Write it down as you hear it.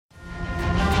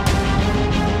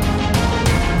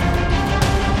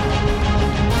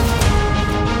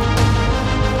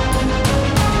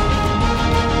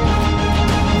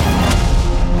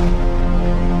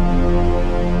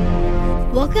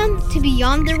to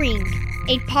Beyond the Ring,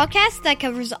 a podcast that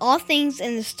covers all things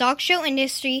in the stock show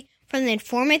industry from the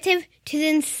informative to the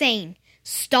insane,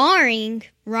 starring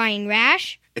Ryan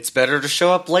Rash. It's better to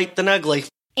show up late than ugly.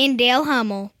 And Dale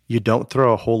Hummel. You don't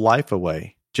throw a whole life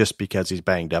away just because he's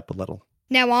banged up a little.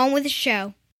 Now on with the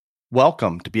show.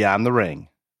 Welcome to Beyond the Ring.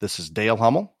 This is Dale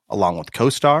Hummel, along with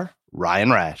co-star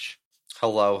Ryan Rash.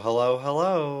 Hello, hello,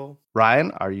 hello. Ryan,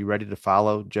 are you ready to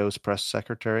follow Joe's press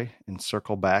secretary and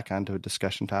circle back onto a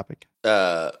discussion topic?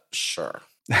 Sure.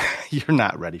 You're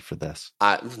not ready for this.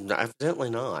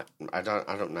 Evidently not. I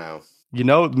don't know. You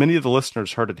know, many of the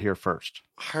listeners heard it here first.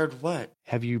 Heard what?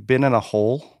 Have you been in a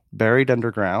hole buried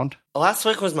underground? Last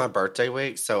week was my birthday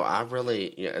week, so I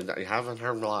haven't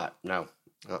heard a lot. No.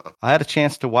 I had a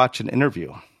chance to watch an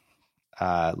interview.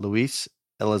 Luis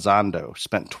Elizondo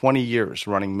spent 20 years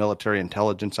running military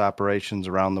intelligence operations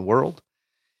around the world.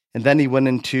 And then he went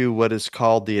into what is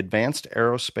called the Advanced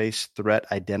Aerospace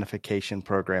Threat Identification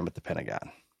Program at the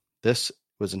Pentagon. This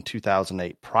was in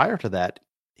 2008. Prior to that,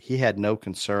 he had no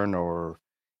concern or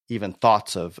even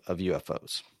thoughts of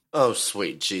UFOs. Oh,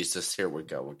 sweet Jesus. Here we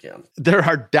go again. There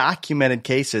are documented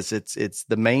cases. It's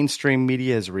the mainstream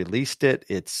media has released it.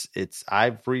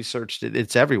 I've researched it.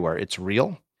 It's everywhere. It's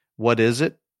real. What is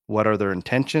it? What are their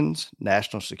intentions?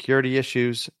 National security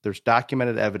issues. There's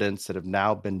documented evidence that have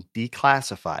now been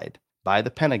declassified by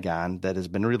the Pentagon that has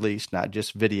been released, not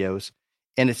just videos.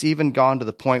 And it's even gone to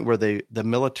the point where the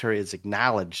military has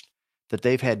acknowledged that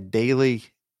they've had daily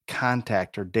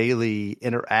contact or daily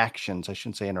interactions, I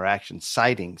shouldn't say interactions,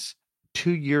 sightings,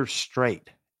 2 years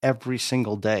straight, every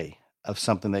single day of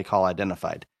something they call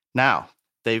identified. Now,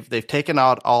 they've taken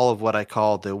out all of what I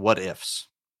call the what ifs.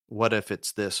 What if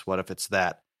it's this? What if it's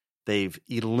that? They've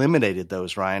eliminated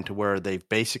those, Ryan, to where they've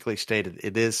basically stated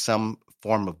it is some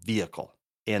form of vehicle.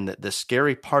 And the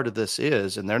scary part of this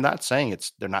is, and they're not saying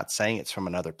it's from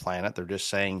another planet. They're just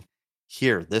saying,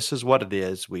 here, this is what it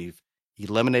is. We've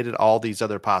eliminated all these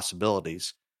other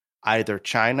possibilities. Either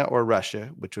China or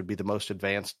Russia, which would be the most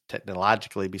advanced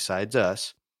technologically besides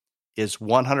us, is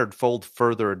 100-fold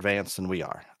further advanced than we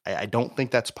are. I don't think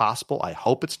that's possible. I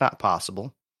hope it's not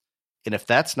possible. And if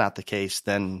that's not the case,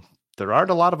 then there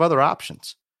aren't a lot of other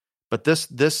options. But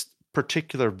this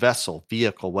particular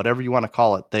vehicle, whatever you want to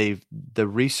call it, the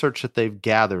research that they've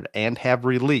gathered and have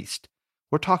released,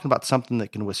 we're talking about something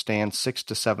that can withstand 600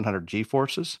 to 700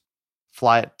 G-forces,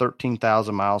 fly at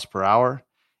 13,000 miles per hour,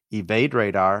 evade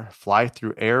radar, fly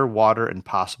through air, water, and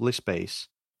possibly space,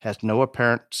 has no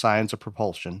apparent signs of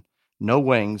propulsion, no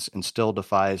wings, and still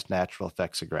defies natural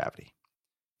effects of gravity.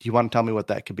 Do you want to tell me what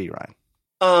that could be, Ryan?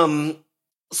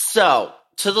 So,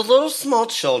 to the little small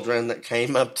children that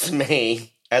came up to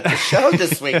me at the show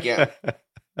this weekend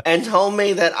and told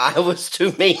me that I was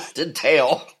too mean to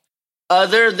Dale,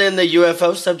 other than the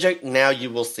UFO subject, now you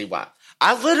will see why.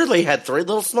 I literally had 3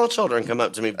 little small children come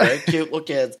up to me, very cute little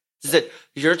kids. They said,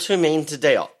 "You're too mean to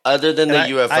Dale. Other than the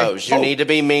UFOs, you need to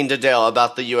be mean to Dale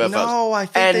about the UFOs." No, I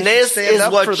think and this is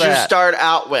what you start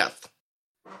out with.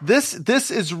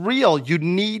 This is real. You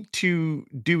need to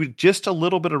do just a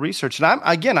little bit of research. And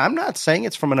I'm not saying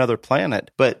it's from another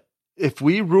planet, but if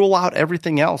we rule out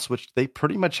everything else, which they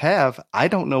pretty much have, I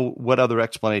don't know what other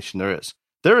explanation there is.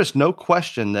 There is no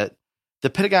question that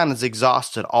the Pentagon has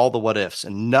exhausted all the what ifs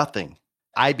and nothing.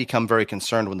 I become very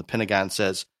concerned when the Pentagon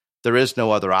says there is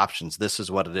no other options. This is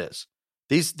what it is.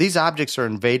 These objects are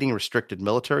invading restricted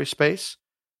military space.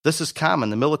 This is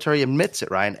common. The military admits it,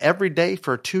 Ryan. Every day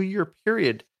for a 2-year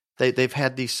period, they've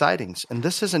had these sightings. And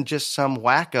this isn't just some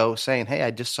wacko saying, "Hey,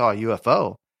 I just saw a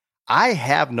UFO." I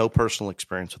have no personal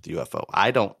experience with the UFO.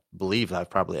 I don't believe I've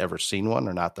probably ever seen one,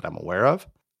 or not that I'm aware of.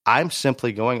 I'm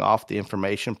simply going off the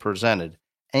information presented.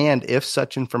 And if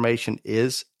such information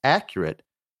is accurate,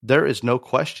 there is no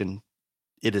question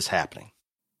it is happening.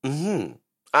 Mm-hmm.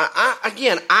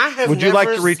 I have Would you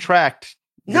like to retract?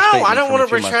 No, I don't want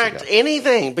to retract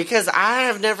anything, because I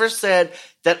have never said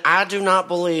that I do not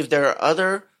believe there are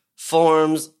other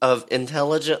forms of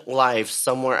intelligent life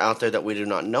somewhere out there that we do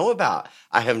not know about.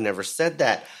 I have never said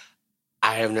that.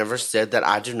 I have never said that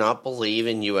I do not believe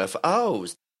in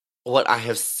UFOs. What I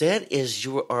have said is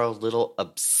you are a little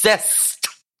obsessed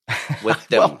with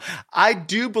them. Well, I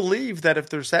do believe that if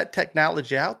there's that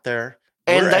technology out there,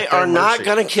 and they are not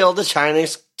going to kill the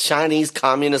Chinese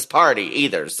Communist Party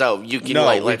either. So you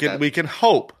can we can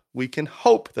hope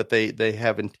that they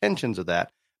have intentions of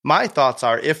that. My thoughts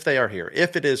are, if they are here,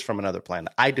 if it is from another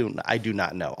planet, I do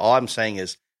not know. All I'm saying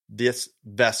is this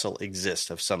vessel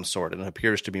exists of some sort, and it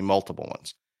appears to be multiple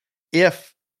ones.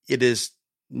 If it is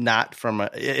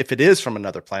if it is from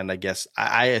another planet, I guess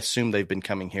I assume they've been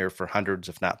coming here for hundreds,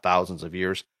 if not thousands of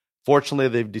years. Fortunately,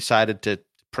 they've decided to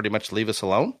pretty much leave us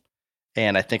alone.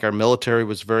 And I think our military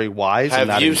was very wise. Have in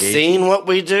not you engaging. seen what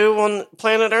we do on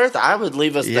planet Earth? I would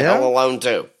leave us the hell alone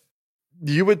too.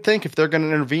 You would think if they're going to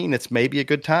intervene, it's maybe a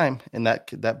good time. And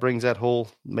that brings that whole,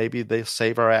 maybe they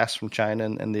save our ass from China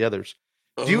and the others.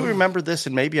 Do you remember this?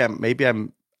 And maybe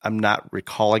I'm not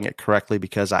recalling it correctly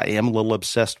because I am a little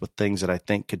obsessed with things that I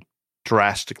think could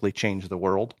drastically change the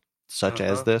world, such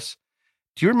as this.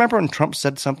 Do you remember when Trump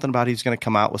said something about he's going to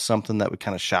come out with something that would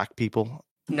kind of shock people?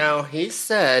 No, he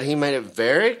made it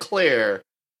very clear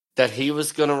that he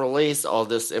was going to release all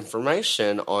this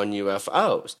information on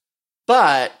UFOs.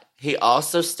 But he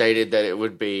also stated that it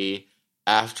would be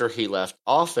after he left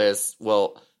office.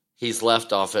 Well, he's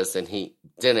left office and he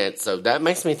didn't. So that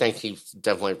makes me think he's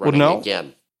definitely running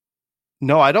again.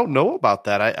 No, I don't know about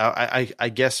that. I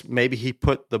guess maybe he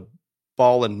put the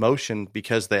ball in motion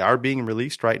because they are being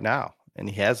released right now and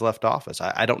he has left office.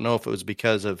 I don't know if it was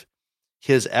because of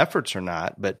his efforts or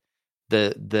not, but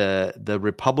the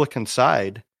Republican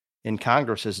side in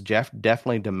Congress is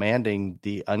definitely demanding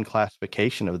the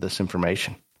unclassification of this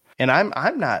information. And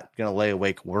I'm not going to lay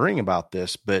awake worrying about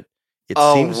this, but it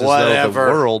seems as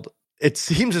though it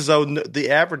seems as though the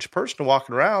average person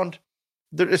walking around,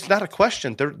 it's not a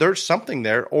question. There's something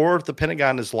there, or the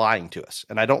Pentagon is lying to us.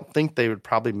 And I don't think they would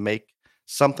probably make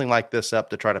something like this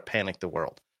up to try to panic the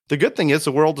world. The good thing is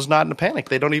the world is not in a panic.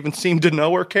 They don't even seem to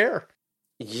know or care.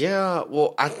 Yeah,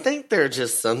 well, I think there are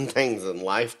just some things in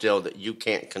life, Jill, that you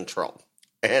can't control.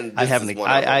 And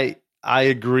I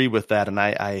agree with that, and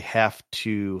I have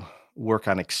to work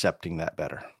on accepting that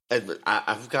better.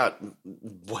 I've got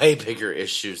way bigger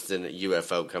issues than a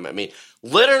UFO coming. I mean,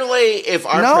 literally, if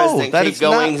our president keeps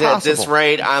going at this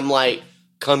rate, I'm like,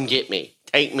 come get me.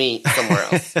 Take me somewhere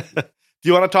else. Do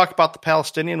you want to talk about the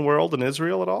Palestinian world and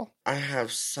Israel at all? I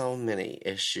have so many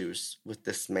issues with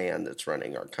this man that's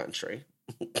running our country.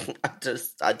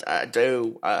 I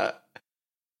do.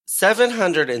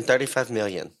 735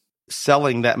 million.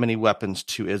 Selling that many weapons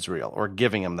to Israel or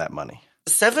giving them that money.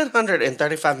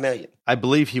 735 million. I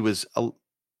believe he was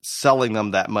selling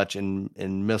them that much in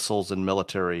missiles and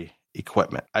military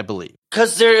equipment, I believe.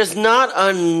 Because there is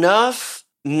not enough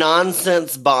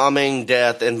nonsense bombing,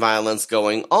 death, and violence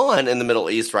going on in the Middle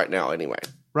East right now anyway.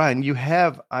 Ryan, you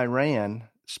have Iran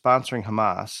sponsoring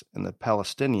Hamas and the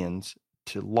Palestinians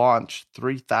to launch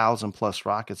 3,000 plus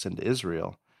rockets into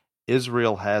Israel.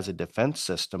 Israel has a defense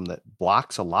system that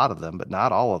blocks a lot of them, but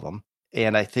not all of them.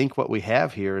 And I think what we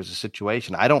have here is a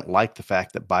situation. I don't like the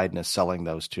fact that Biden is selling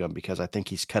those to him because I think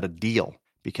he's cut a deal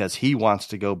because he wants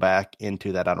to go back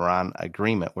into that Iran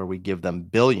agreement where we give them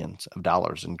billions of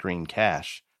dollars in green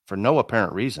cash for no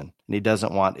apparent reason. And he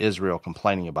doesn't want Israel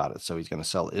complaining about it. So he's going to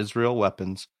sell Israel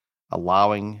weapons,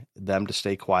 allowing them to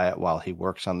stay quiet while he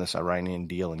works on this Iranian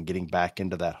deal and getting back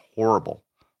into that horrible,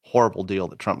 horrible deal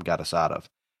that Trump got us out of.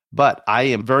 But I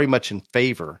am very much in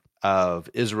favor of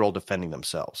Israel defending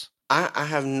themselves. I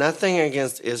have nothing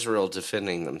against Israel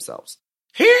defending themselves.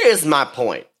 Here is my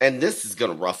point, and this is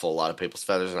going to ruffle a lot of people's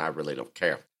feathers, and I really don't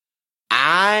care.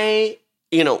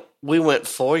 We went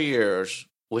 4 years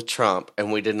with Trump,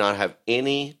 and we did not have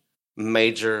any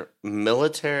major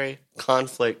military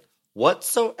conflict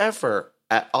whatsoever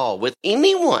at all with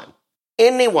anyone.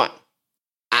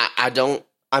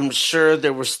 I'm sure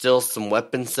there were still some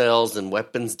weapon sales and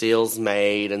weapons deals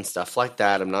made and stuff like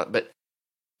that. But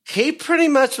he pretty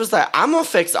much was like, I'm going to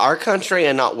fix our country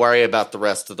and not worry about the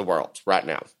rest of the world right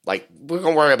now. Like, we're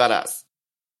going to worry about us.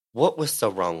 What was so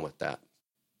wrong with that?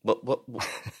 What?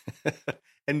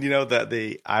 And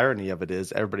the irony of it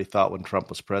is everybody thought when Trump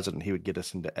was president, he would get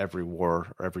us into every war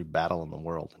or every battle in the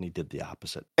world. And he did the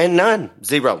opposite. And none.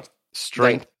 Zero.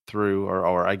 Strength through,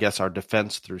 or I guess our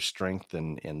defense through strength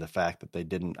and the fact that they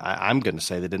didn't, I'm going to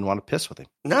say they didn't want to piss with him.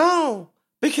 No,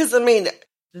 because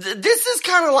this is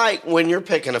kind of like when you're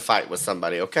picking a fight with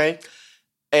somebody, okay?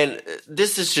 And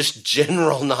this is just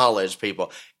general knowledge,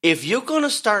 people. If you're going to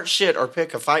start shit or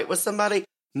pick a fight with somebody,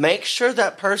 make sure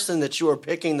that person that you are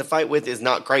picking the fight with is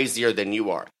not crazier than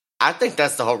you are. I think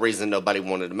that's the whole reason nobody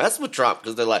wanted to mess with Trump,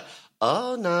 because they're like,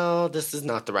 oh, no, this is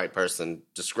not the right person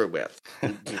to screw with. I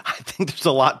think there's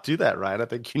a lot to that, right? I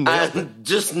think you nailed it.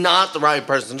 Just not the right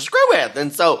person to screw with.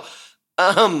 And so,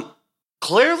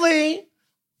 clearly,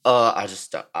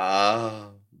 Biden.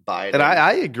 And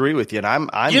I agree with you. And I'm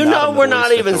we're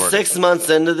not even 6 months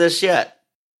into this yet.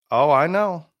 Oh, I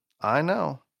know.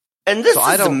 And this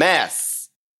is a mess.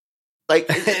 Like,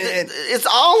 it's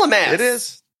all a mess. It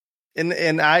is.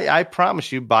 And I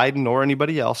promise you, Biden or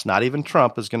anybody else, not even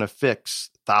Trump, is going to fix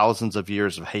thousands of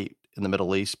years of hate in the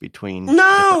Middle East between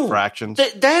different fractions.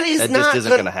 That just isn't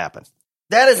going to happen.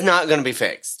 That is not going to be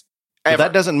fixed. But Ever.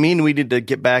 that doesn't mean we need to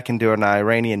get back into an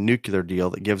Iranian nuclear deal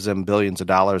that gives them billions of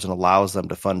dollars and allows them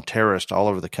to fund terrorists all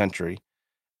over the country.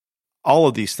 All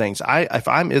of these things. If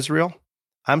I'm Israel,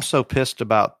 I'm so pissed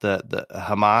about the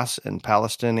Hamas and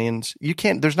Palestinians. You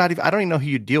can't. There's not even. I don't even know who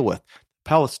you deal with.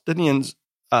 Palestinians,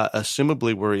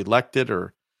 assumably, were elected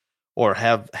or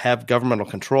have governmental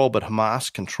control, but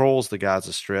Hamas controls the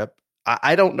Gaza Strip.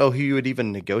 I don't know who you would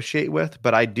even negotiate with,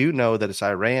 but I do know that it's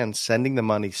Iran sending the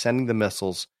money, sending the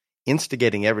missiles,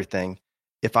 instigating everything.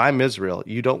 If I'm Israel,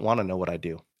 you don't want to know what I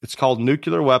do. It's called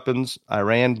nuclear weapons,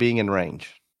 Iran being in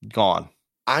range. Gone.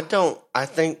 I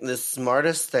think the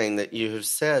smartest thing that you have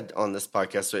said on this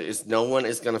podcast is no one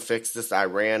is going to fix this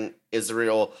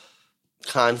Iran-Israel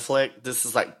conflict. This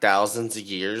is like thousands of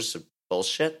years of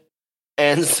bullshit.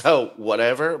 And so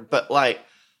whatever, but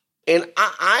and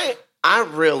I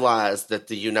realize that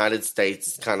the United States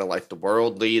is kind of like the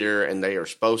world leader and they are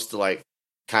supposed to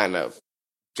kind of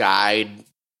guide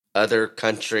other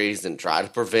countries and try to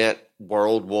prevent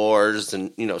world wars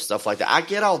and, stuff like that. I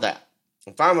get all that.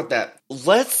 I'm fine with that.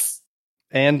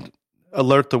 And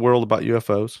alert the world about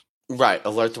UFOs. Right,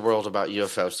 alert the world about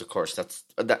UFOs. Of course, I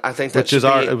think that which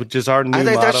is our new. I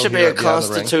think that motto should be here a at Beyond the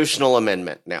Ring. constitutional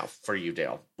amendment now for you,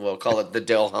 Dale. We'll call it the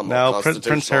Dale Hummel constitutional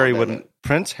Prince Harry amendment. wouldn't.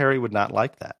 Prince Harry would not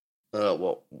like that.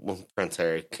 Well, Prince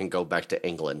Harry can go back to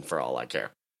England for all I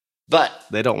care. But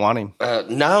they don't want him.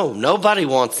 No, nobody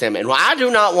wants him, and I do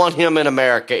not want him in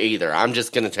America either. I'm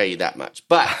just going to tell you that much.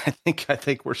 But I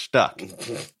think we're stuck.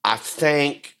 I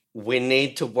think we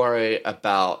need to worry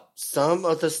about some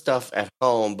of the stuff at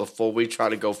home before we try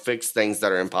to go fix things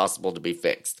that are impossible to be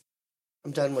fixed.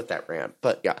 I'm done with that rant.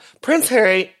 But yeah, Prince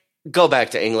Harry, go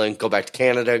back to England, go back to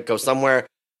Canada, go somewhere.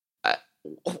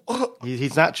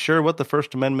 He's not sure what the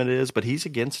First Amendment is, but he's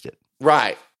against it.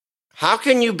 Right. How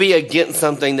can you be against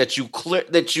something that you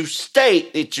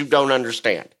state that you don't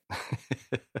understand?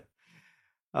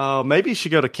 Oh, maybe you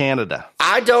should go to Canada.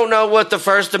 I don't know what the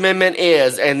First Amendment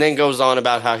is, and then goes on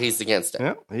about how he's against it.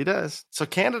 Yeah, he does. So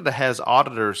Canada has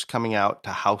auditors coming out to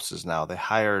houses now. They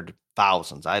hired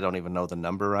thousands. I don't even know the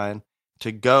number, Ryan,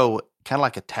 to go kind of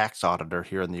like a tax auditor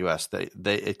here in the U.S.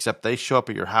 Except they show up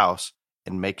at your house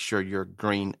and make sure you're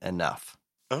green enough.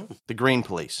 Oh. The green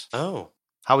police. Oh.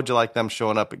 How would you like them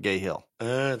showing up at Gay Hill?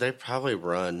 They probably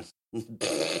run.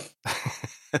 The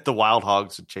wild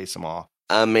hogs would chase them off.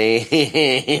 I mean,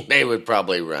 they would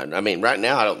probably run. I mean, right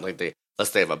now, I don't think unless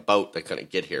they have a boat, they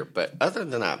couldn't get here. But other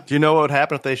than that. Do you know what would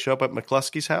happen if they show up at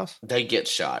McCluskey's house? They get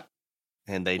shot.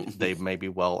 And they maybe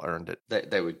well earned it.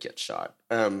 They would get shot.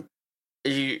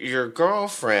 Your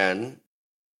girlfriend,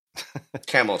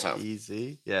 Camel Toe.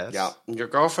 Easy, yes. Yeah, your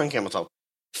girlfriend, Camel Toe.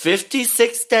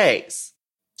 56 days.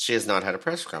 She has not had a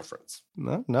press conference.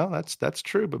 No, that's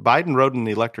true. But Biden rode in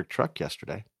the electric truck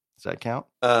yesterday. Does that count?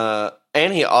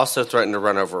 And he also threatened to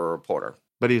run over a reporter.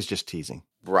 But he was just teasing.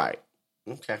 Right.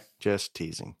 Okay. Just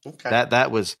teasing. Okay.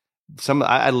 That was some.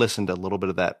 I listened to a little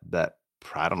bit of that.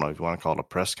 I don't know if you want to call it a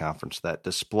press conference. That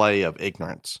display of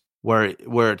ignorance, where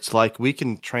it's like we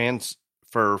can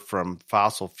transfer from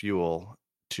fossil fuel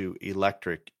to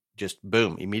electric. Just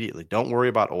boom, immediately. Don't worry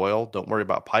about oil. Don't worry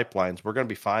about pipelines. We're going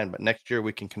to be fine. But next year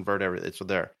we can convert everything. So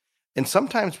there. And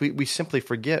sometimes we simply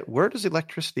forget, where does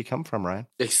electricity come from, Ryan?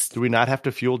 Do we not have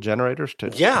to fuel generators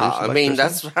to? Yeah, I mean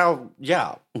that's how.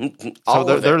 Yeah.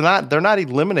 So they're not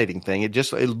eliminating thing. It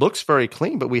looks very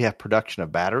clean, but we have production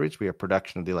of batteries, we have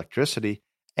production of the electricity,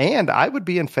 and I would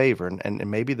be in favor. And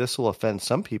maybe this will offend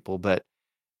some people, but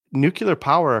nuclear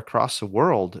power across the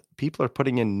world, people are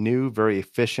putting in new, very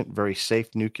efficient, very safe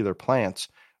nuclear plants.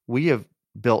 We have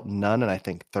built none in, I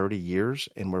think, 30 years,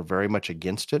 and we're very much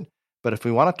against it. But if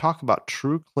we want to talk about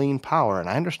true clean power, and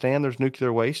I understand there's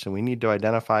nuclear waste, and we need to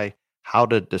identify how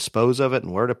to dispose of it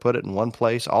and where to put it in one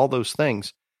place, all those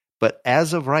things. But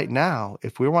as of right now,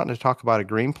 if we're wanting to talk about a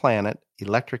green planet,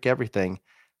 electric everything,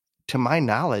 to my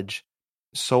knowledge,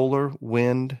 solar,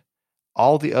 wind,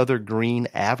 all the other green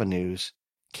avenues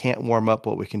can't warm up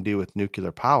what we can do with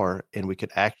nuclear power, and we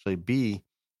could actually be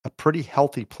a pretty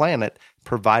healthy planet,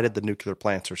 provided the nuclear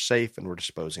plants are safe and we're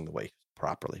disposing the waste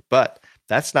properly. But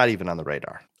that's not even on the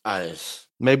radar.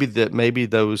 Maybe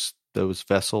those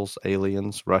vessels,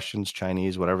 aliens, Russians,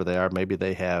 Chinese, whatever they are, maybe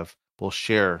will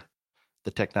share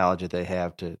the technology they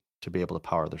have to be able to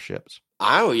power their ships.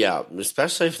 Oh yeah,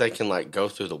 especially if they can go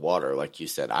through the water, like you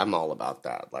said. I'm all about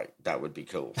that. That would be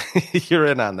cool. You're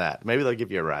in on that. Maybe they'll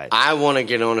give you a ride. I want to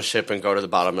get on a ship and go to the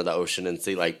bottom of the ocean and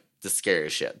see the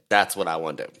scariest shit. That's what I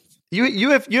want to do.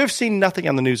 You have seen nothing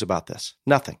on the news about this.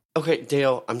 Nothing. Okay,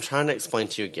 Dale, I'm trying to explain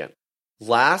to you again.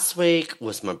 Last week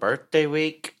was my birthday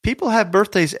week. People have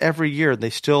birthdays every year. They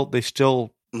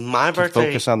still My birthday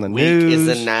focus on the week news.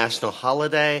 is a national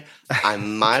holiday. I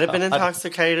might have been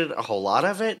intoxicated, a whole lot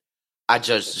of it. I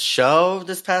judged the show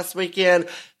this past weekend.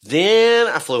 Then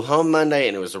I flew home Monday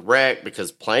and it was a wreck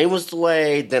because plane was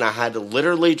delayed. Then I had to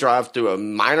literally drive through a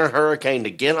minor hurricane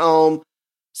to get home.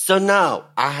 So no,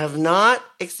 I have not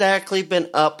exactly been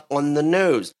up on the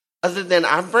news. Other than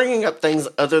I'm bringing up things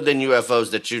other than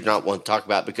UFOs that you don't want to talk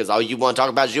about because all you want to talk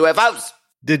about is UFOs.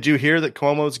 Did you hear that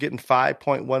Cuomo's getting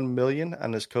 $5.1 million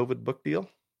on his COVID book deal?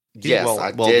 He's Yes,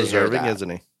 I did hear that.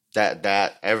 Isn't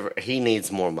he? He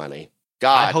needs more money.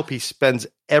 God, I hope he spends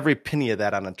every penny of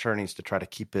that on attorneys to try to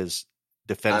keep his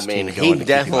defense team going. He to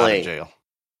keep him out of jail.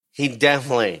 He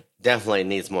definitely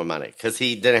needs more money because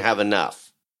he didn't have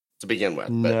enough to begin with.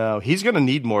 But. No, he's going to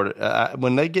need more.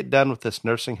 When they get done with this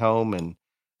nursing home and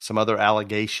some other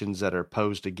allegations that are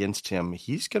posed against him,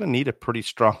 he's going to need a pretty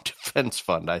strong defense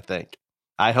fund, I think.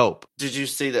 I hope. Did you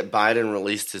see that Biden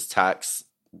released his tax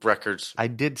records? I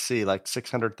did see like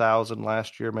 600,000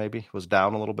 last year, maybe was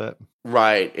down a little bit.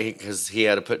 Right, because he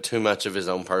had to put too much of his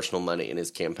own personal money in his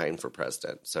campaign for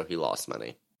president, so he lost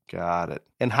money. Got it.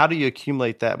 And how do you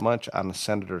accumulate that much on a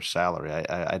senator's salary?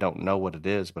 I don't know what it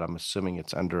is, but I'm assuming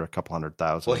it's under a couple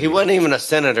 100,000. Well, he wasn't even a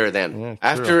senator then. Yeah,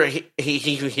 after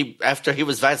he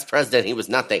was vice president, he was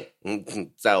nothing.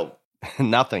 So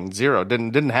nothing, zero.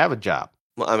 Didn't have a job.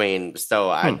 Well, I mean, so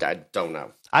I don't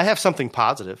know. I have something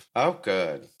positive. Oh,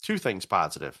 good. Two things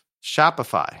positive.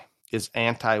 Shopify is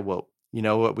anti-woke. You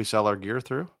know what we sell our gear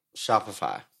through?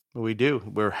 Shopify. We do.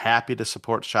 We're happy to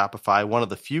support Shopify. One of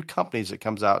the few companies that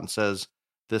comes out and says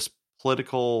this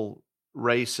political,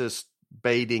 racist,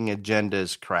 baiting agenda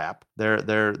is crap.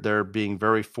 They're being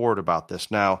very forward about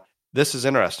this. Now, this is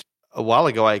interesting. A while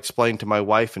ago, I explained to my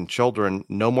wife and children,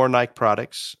 no more Nike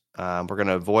products. We're going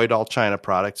to avoid all China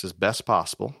products as best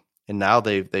possible. And now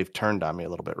they've turned on me a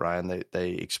little bit, Ryan. They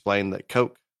explained that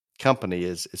Coke company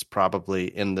is probably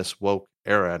in this woke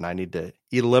era, and I need to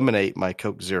eliminate my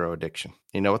Coke Zero addiction.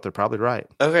 You know what? They're probably right.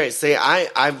 Okay, see,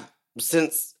 I've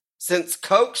since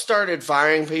Coke started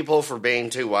firing people for being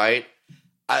too white,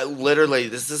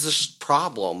 this is a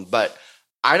problem. But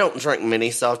I don't drink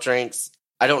many soft drinks.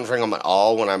 I don't drink them at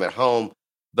all when I'm at home.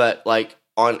 But like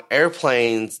on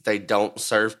airplanes, they don't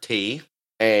serve tea.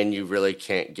 And you really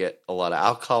can't get a lot of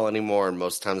alcohol anymore. And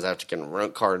most times I have to get in a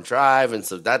rental car and drive. And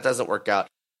so that doesn't work out.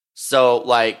 So,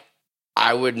 like,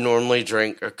 I would normally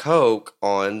drink a Coke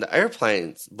on the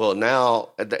airplanes. Well, now,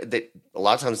 a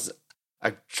lot of times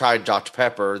I tried Dr.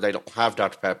 Pepper. They don't have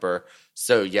Dr. Pepper.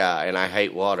 So, yeah, and I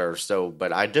hate water. So,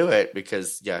 but I do it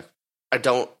because, yeah, I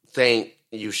don't think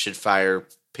you should fire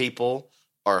people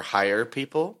or hire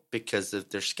people because of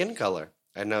their skin color.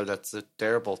 I know that's a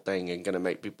terrible thing and going to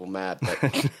make people mad,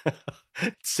 but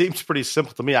it seems pretty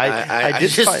simple to me. I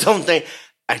just don't think,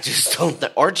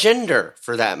 or gender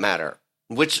for that matter.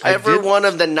 Whichever one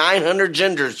of the 900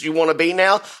 genders you want to be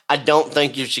now, I don't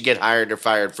think you should get hired or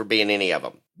fired for being any of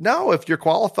them. No, if you're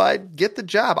qualified, get the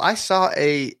job. I saw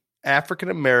a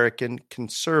African-American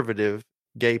conservative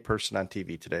gay person on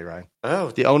TV today, Ryan.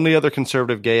 Oh. The only other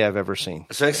conservative gay I've ever seen.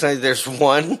 So there's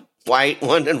one white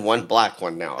one and one black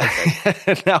one now.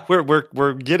 Okay. Now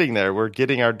we're getting there. We're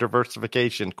getting our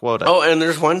diversification quota. Oh, and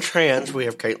there's one trans. We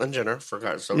have Caitlyn Jenner.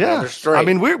 Forgot. So yeah, they're straight.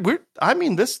 I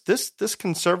mean this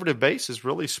conservative base is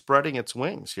really spreading its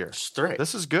wings here. Straight.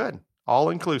 This is good.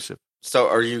 All inclusive. So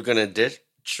are you going to ditch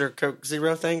your Coke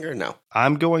Zero thing or no?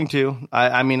 I'm going to.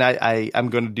 I'm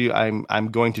going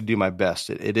to do my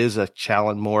best. It is a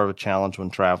challenge, more of a challenge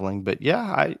when traveling. But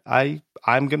yeah,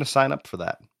 I'm going to sign up for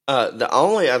that. The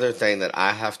only other thing that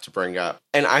I have to bring up,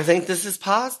 and I think this is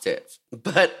positive,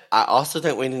 but I also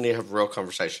think we need to have a real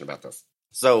conversation about this.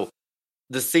 So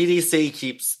the CDC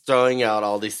keeps throwing out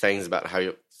all these things about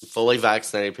how fully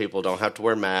vaccinated people don't have to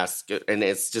wear masks, and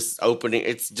it's just opening.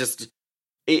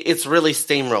 It's really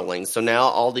steamrolling. So now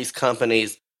all these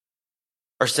companies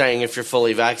are saying if you're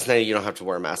fully vaccinated, you don't have to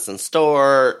wear a mask in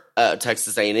store.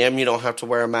 Texas A&M, you don't have to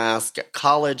wear a mask at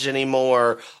college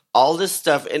anymore. All this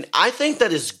stuff. And I think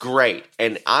that is great.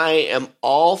 And I am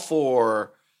all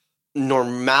for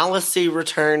normalcy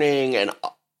returning and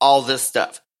all this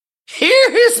stuff. Here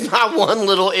is my one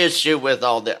little issue with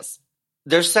all this.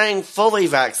 They're saying fully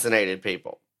vaccinated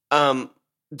people.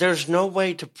 There's no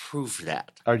way to prove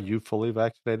that. Are you fully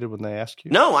vaccinated when they ask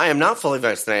you? No, I am not fully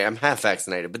vaccinated. I'm half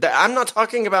vaccinated. But I'm not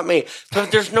talking about me.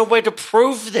 But there's no way to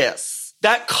prove this.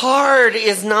 That card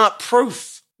is not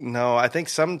proof. No, I think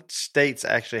some states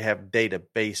actually have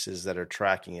databases that are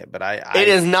tracking it. But it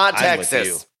is not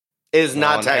Texas. is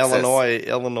not Texas.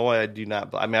 Illinois, I do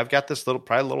not. I mean, I've got this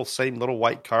same little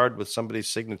white card with somebody's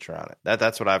signature on it.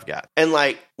 That's what I've got. And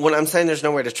like when I'm saying there's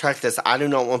no way to track this, I do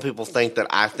not want people to think that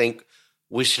I think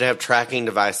we should have tracking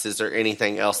devices or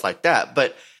anything else like that.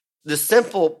 But the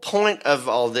simple point of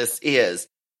all this is,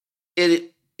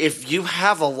 if you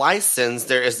have a license,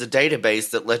 there is a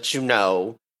database that lets you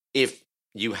know if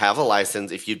you have a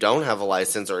license, if you don't have a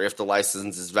license, or if the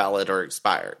license is valid or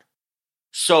expired.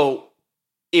 So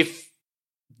if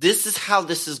this is how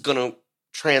this is going to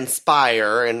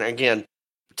transpire, and again,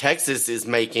 Texas is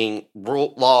making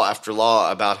law after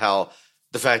law about how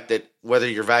the fact that whether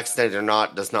you're vaccinated or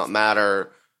not does not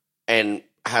matter and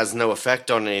has no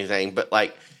effect on anything. But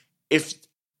like, if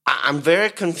I'm very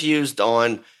confused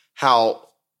on how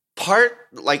I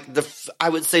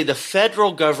would say the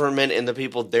federal government and the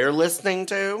people they're listening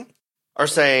to are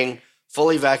saying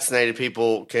fully vaccinated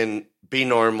people can be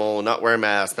normal, not wear a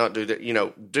mask, not do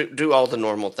do all the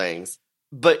normal things.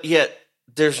 But yet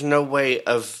there's no way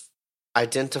of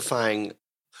identifying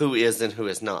who is and who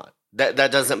is not. That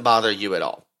doesn't bother you at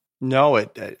all. No,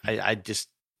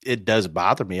 it does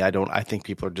bother me. I think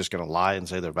people are just going to lie and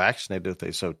say they're vaccinated if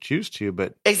they so choose to,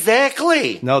 but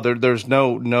exactly. No, there's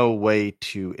no way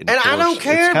to enforce. And I don't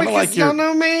care because like y'all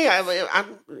know me.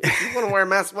 If you want to wear a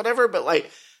mask, whatever, but like,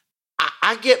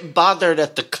 I get bothered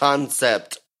at the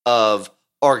concept of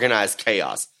organized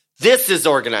chaos. This is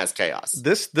organized chaos.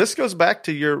 This goes back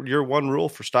to your one rule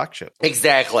for stock show.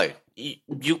 Exactly.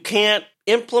 You can't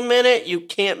implement it. You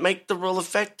can't make the rule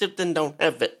effective. Then don't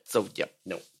have it. So yeah,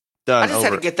 no. Done. I just had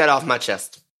to get that off my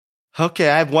chest. Okay,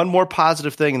 I have one more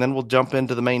positive thing, and then we'll jump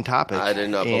into the main topic. I did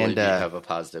not believe you have a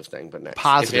positive thing, but next.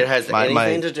 Positive. If it has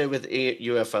anything to do with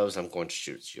UFOs, I'm going to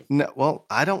shoot you. No, well,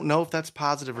 I don't know if that's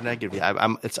positive or negative.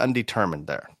 It's undetermined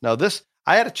there. No,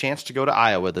 I had a chance to go to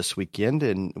Iowa this weekend,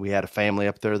 and we had a family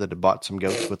up there that had bought some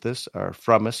goats with us or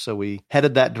from us. So we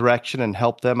headed that direction and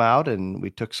helped them out, and we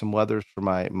took some weathers for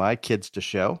my kids to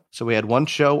show. So we had one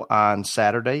show on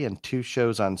Saturday and 2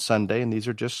 shows on Sunday, and these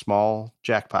are just small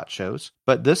jackpot shows.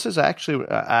 But this is actually,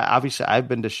 obviously, I've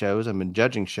been to shows, I've been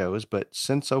judging shows, but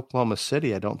since Oklahoma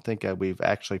City, I don't think we've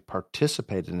actually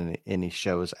participated in any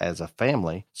shows as a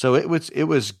family. So it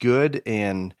was good,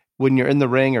 and when you're in the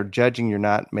ring or judging, you're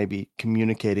not maybe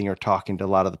communicating or talking to a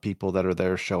lot of the people that are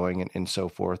there showing and so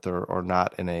forth, or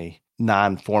not in a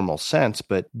non-formal sense,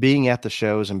 but being at the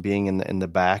shows and being in the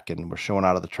back, and we're showing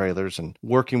out of the trailers and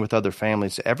working with other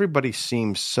families, everybody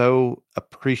seems so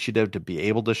appreciative to be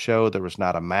able to show. There was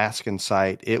not a mask in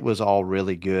sight. It was all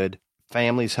really good.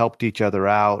 Families helped each other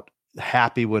out,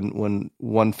 happy when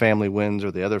one family wins or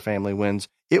the other family wins.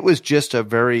 It was just a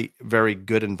very, very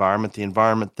good environment, the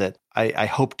environment that I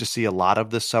hope to see a lot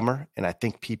of this summer. And I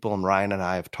think people, and Ryan and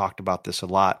I have talked about this a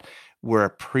lot, we're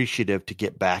appreciative to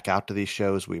get back out to these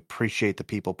shows. We appreciate the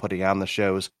people putting on the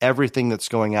shows, everything that's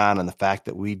going on, and the fact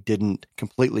that we didn't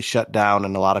completely shut down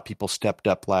and a lot of people stepped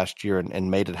up last year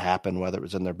and made it happen, whether it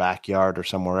was in their backyard or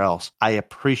somewhere else. I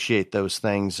appreciate those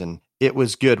things, and it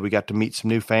was good. We got to meet some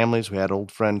new families. We had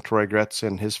old friend Troy Gretz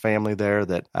and his family there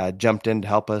that jumped in to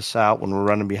help us out when we're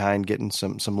running behind, getting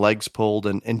some legs pulled.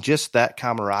 And just that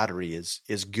camaraderie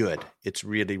is good. It's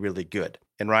really, really good.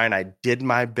 And Ryan, I did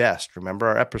my best. Remember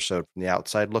our episode from the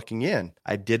outside looking in?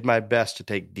 I did my best to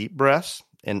take deep breaths,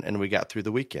 and we got through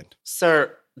the weekend.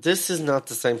 Sir, this is not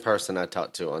the same person I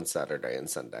talked to on Saturday and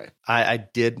Sunday. I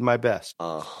did my best.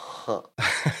 Uh-huh.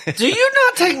 Do you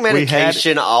not take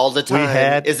medication all the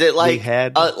time? Is it like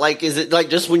is it like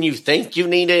just when you think you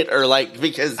need it, or like,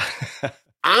 because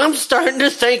I'm starting to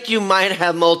think you might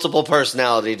have multiple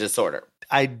personality disorder.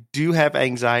 I do have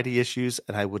anxiety issues,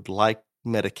 and I would like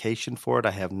medication for it.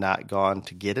 I have not gone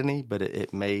to get any, but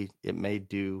it may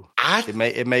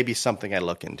be something I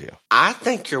look into. I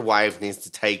think your wife needs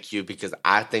to take you, because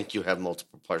I think you have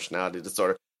multiple personality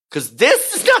disorder. Because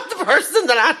this is not the person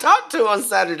that I talked to on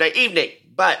Saturday evening.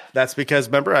 But that's because,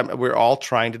 remember, we're all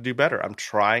trying to do better. I'm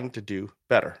trying to do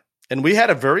better. And we had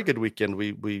a very good weekend.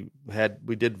 We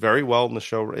did very well in the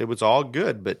show. It was all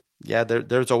good, but yeah,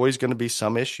 there's always going to be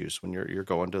some issues when you're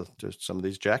going to some of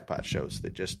these jackpot shows.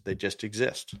 They just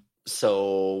exist.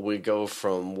 So we go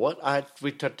from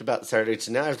we talked about Saturday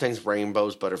to now everything's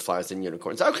rainbows, butterflies, and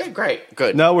unicorns. Okay, great,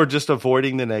 good. No, we're just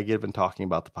avoiding the negative and talking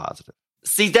about the positive.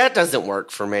 See, that doesn't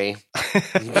work for me.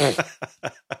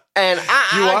 And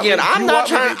I'm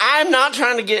not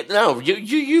trying to get, no,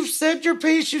 you've said your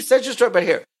piece, you said your story, but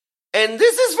here. And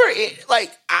this is where,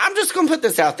 I'm just going to put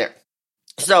this out there.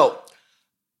 So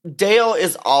Dale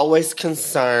is always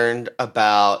concerned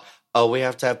about, we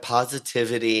have to have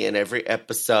positivity in every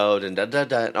episode and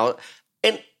and all.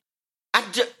 And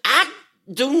I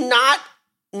do not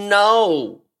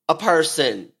know a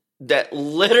person that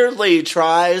literally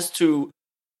tries to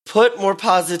put more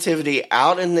positivity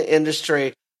out in the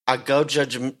industry. I go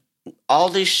judge all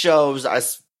these shows,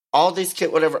 all these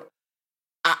kids, whatever.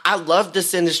 I love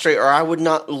this industry, or I would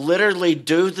not literally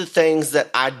do the things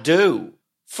that I do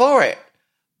for it.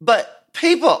 But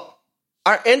people,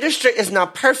 our industry is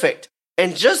not perfect.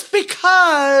 And just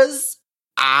because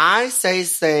I say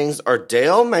things, or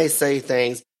Dale may say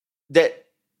things that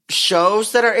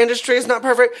shows that our industry is not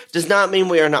perfect, does not mean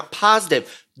we are not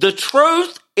positive. The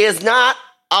truth is not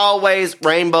always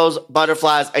rainbows,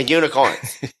 butterflies, and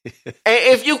unicorns. And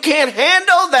if you can't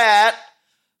handle that,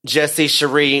 Jesse,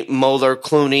 Cherie, Moeller,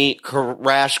 Clooney,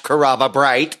 Rash, Caraba,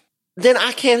 Bright, then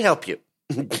I can't help you.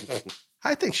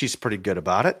 I think she's pretty good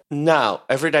about it. No,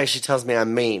 every day she tells me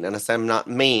I'm mean, and I say I'm not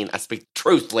mean. I speak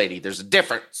truth, lady. There's a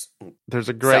difference. There's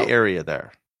a gray area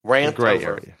there. Rant gray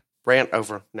over. area. Rant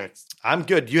over. Next. I'm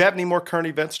good. Do you have any more current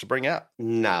events to bring up?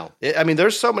 No. I mean,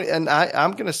 there's so many, and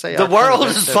I'm going to say the world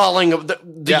is falling. The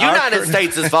United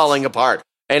States is falling apart.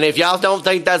 And if y'all don't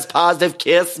think that's positive,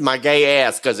 kiss my gay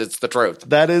ass, because it's the truth.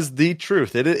 That is the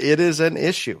truth. It is an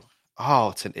issue. Oh,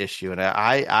 it's an issue. And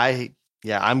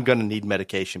I'm going to need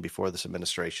medication before this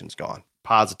administration's gone,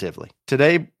 positively.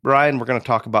 Today, Brian, we're going to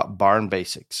talk about barn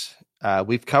basics.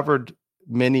 We've covered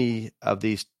many of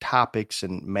these topics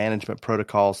and management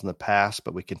protocols in the past,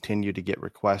 but we continue to get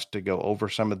requests to go over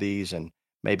some of these and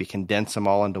maybe condense them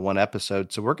all into one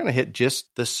episode. So we're going to hit just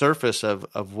the surface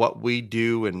of what we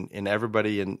do, and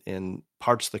everybody in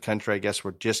parts of the country, I guess,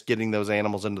 we're just getting those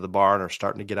animals into the barn or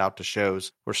starting to get out to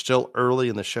shows. We're still early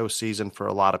in the show season for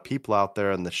a lot of people out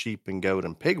there in the sheep and goat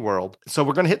and pig world. So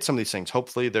we're going to hit some of these things.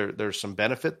 Hopefully there's some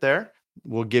benefit there.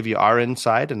 We'll give you our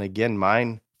insight. And again,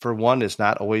 mine, for one, is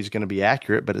not always going to be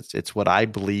accurate, but it's what I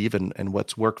believe and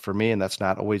what's worked for me, and that's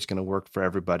not always going to work for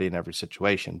everybody in every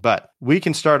situation. But we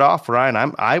can start off,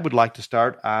 Ryan. I would like to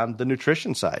start on the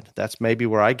nutrition side. That's maybe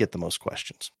where I get the most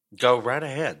questions. Go right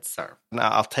ahead, sir. Now,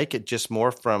 I'll take it just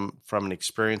more from an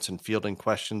experience in fielding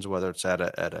questions, whether it's at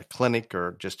a clinic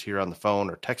or just here on the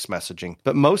phone or text messaging.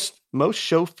 But most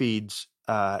show feeds,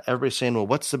 everybody's saying, well,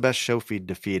 what's the best show feed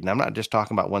to feed? And I'm not just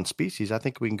talking about one species. I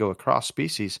think we can go across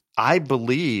species. I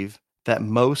believe that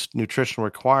most nutritional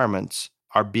requirements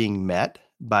are being met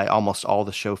by almost all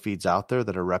the show feeds out there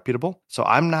that are reputable. So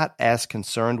I'm not as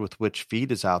concerned with which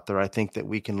feed is out there. I think that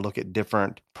we can look at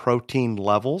different protein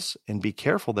levels and be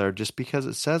careful there. Just because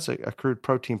it says a crude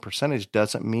protein percentage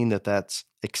doesn't mean that that's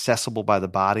accessible by the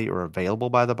body or available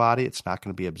by the body. It's not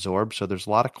going to be absorbed. So there's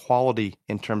a lot of quality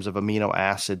in terms of amino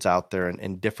acids out there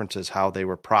and differences, how they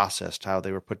were processed, how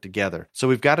they were put together. So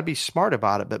we've got to be smart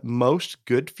about it. But most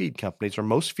good feed companies, or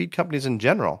most feed companies in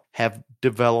general, have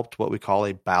developed what we call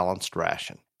a balanced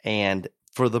ration. And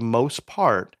for the most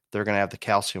part, they're going to have the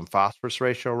calcium phosphorus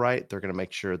ratio right. They're going to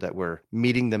make sure that we're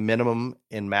meeting the minimum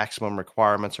and maximum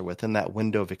requirements, or within that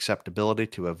window of acceptability,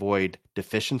 to avoid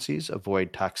deficiencies,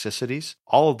 avoid toxicities,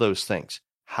 all of those things.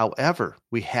 However,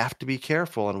 we have to be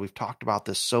careful, and we've talked about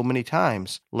this so many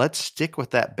times. Let's stick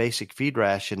with that basic feed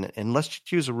ration, and let's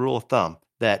just use a rule of thumb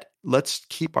that let's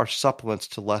keep our supplements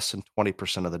to less than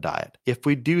 20% of the diet. If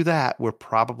we do that, we're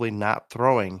probably not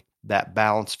throwing that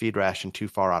balanced feed ration too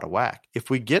far out of whack. If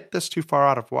we get this too far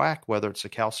out of whack, whether it's a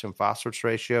calcium phosphorus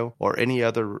ratio or any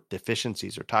other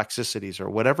deficiencies or toxicities or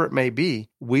whatever it may be,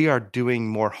 we are doing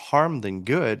more harm than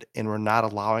good, and we're not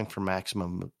allowing for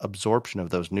maximum absorption of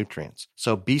those nutrients.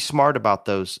 So be smart about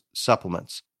those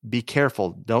supplements. Be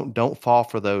careful. Don't fall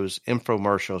for those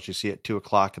infomercials you see at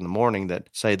 2:00 in the morning that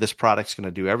say this product's going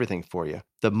to do everything for you.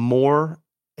 The more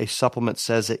a supplement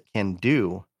says it can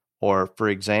do, or, for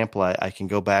example, I can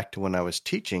go back to when I was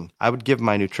teaching. I would give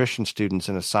my nutrition students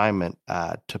an assignment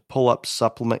to pull up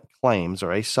supplement claims,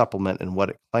 or a supplement and what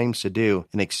it claims to do,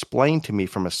 and explain to me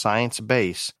from a science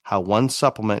base how one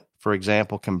supplement, for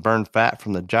example, can burn fat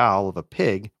from the jowl of a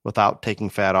pig without taking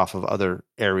fat off of other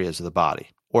areas of the body.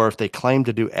 Or if they claim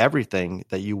to do everything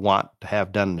that you want to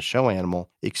have done in the show animal,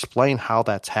 explain how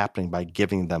that's happening by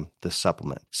giving them the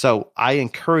supplement. So I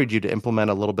encourage you to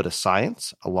implement a little bit of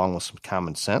science along with some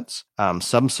common sense.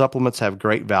 Some supplements have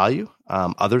great value.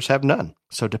 Others have none.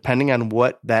 So depending on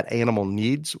what that animal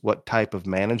needs, what type of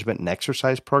management and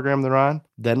exercise program they're on,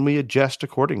 then we adjust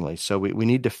accordingly. So we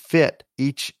need to fit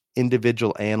each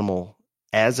individual animal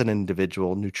as an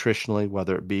individual nutritionally,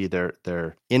 whether it be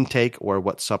their intake or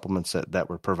what supplements that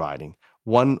we're providing.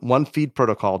 One feed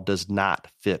protocol does not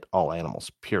fit all animals,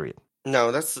 period.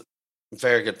 No, that's a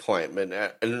very good point.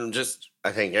 And just,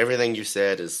 I think everything you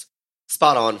said is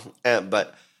spot on.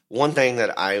 But one thing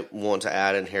that I want to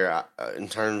add in here, in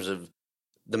terms of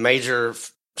the major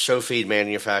show feed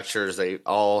manufacturers, they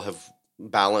all have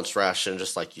balanced ration,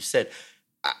 just like you said.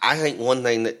 I think one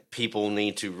thing that people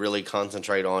need to really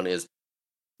concentrate on is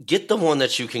get the one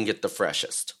that you can get the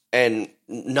freshest. And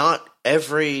not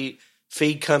every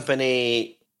feed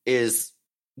company is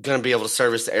going to be able to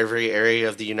service every area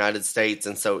of the United States.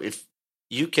 And so if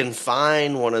you can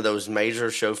find one of those major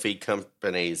show feed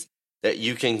companies that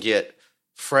you can get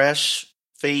fresh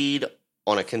feed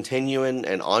on a continuing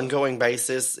and ongoing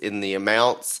basis in the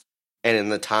amounts and in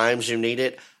the times you need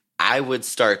it, I would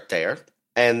start there.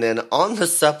 And then on the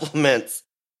supplements,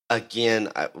 again,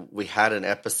 we had an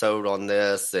episode on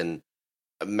this, and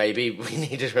maybe we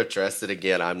need to address it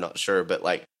again. I'm not sure. But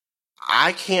like,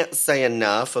 I can't say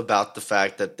enough about the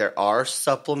fact that there are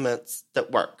supplements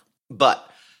that work. But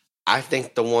I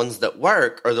think the ones that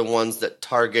work are the ones that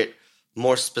target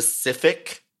more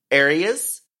specific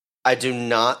areas. I do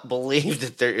not believe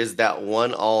that there is that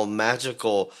one all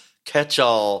magical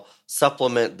catch-all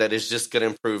supplement that is just going to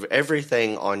improve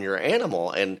everything on your animal.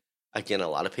 And again, a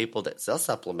lot of people that sell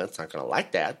supplements aren't going to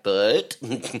like that, but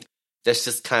that's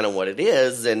just kind of what it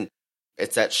is. And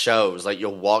it's at shows. Like,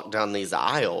 you'll walk down these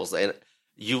aisles and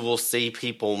you will see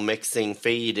people mixing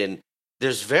feed, and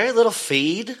there's very little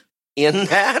feed in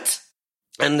that.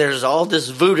 And there's all this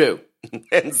voodoo.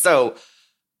 And so,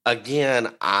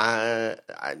 again, I'm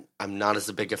not as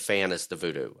big a fan as the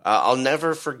voodoo. I'll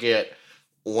never forget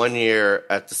one year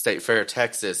at the State Fair of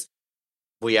Texas,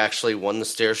 we actually won the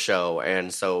steer show.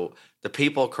 And so the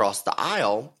people across the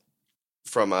aisle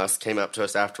from us came up to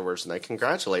us afterwards and they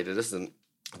congratulated us. And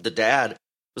the dad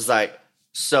was like,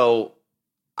 so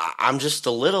I'm just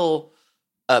a little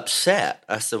upset.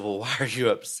 I said, well, why are you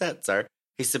upset, sir?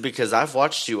 He said, because I've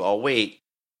watched you all week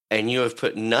and you have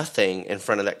put nothing in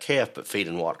front of that calf but feed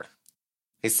and water.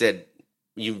 He said,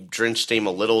 you drenched him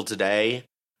a little today,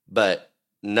 but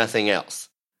nothing else.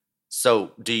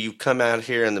 So do you come out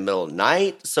here in the middle of the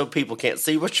night so people can't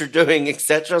see what you're doing,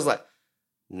 etc.? I was like,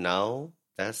 no,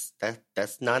 that's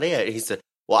not it. He said,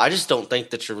 well, I just don't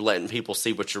think that you're letting people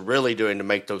see what you're really doing to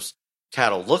make those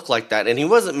cattle look like that. And he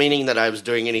wasn't meaning that I was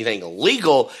doing anything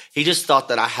illegal. He just thought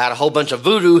that I had a whole bunch of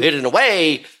voodoo hidden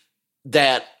away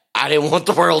that I didn't want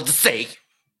the world to see.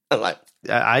 I'm like,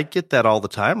 I get that all the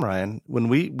time, Ryan. When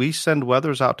we send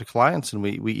weathers out to clients and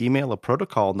we email a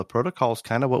protocol, and the protocol is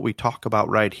kind of what we talk about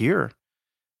right here,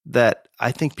 that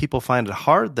I think people find it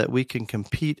hard that we can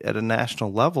compete at a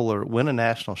national level or win a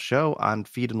national show on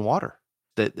feed and water.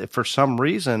 That for some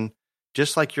reason,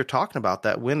 just like you're talking about,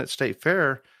 that win at State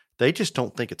Fair, they just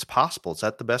don't think it's possible. Is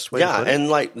that the best way to put it? Yeah, and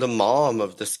like the mom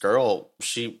of this girl,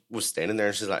 she was standing there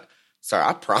and she's like, sir,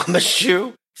 I promise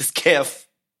you, this calf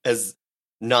has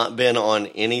not been on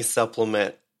any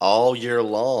supplement all year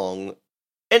long.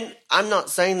 And I'm not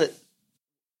saying that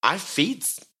I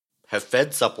have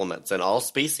fed supplements in all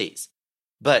species,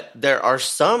 but there are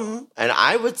some, and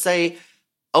I would say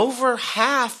over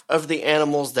half of the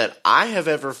animals that I have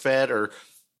ever fed or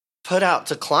put out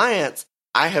to clients,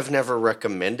 I have never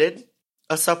recommended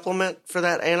a supplement for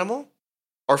that animal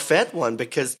or fed one,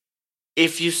 because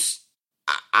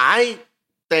I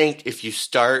think if you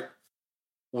start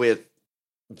with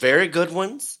very good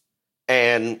ones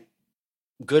and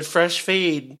good fresh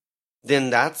feed, then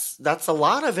that's a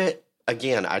lot of it.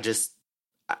 Again, I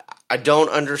don't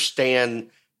understand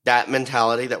that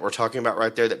mentality that we're talking about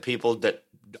right there, that people that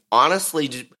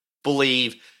honestly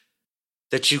believe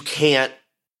that you can't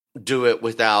do it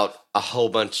without a whole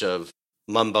bunch of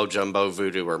mumbo jumbo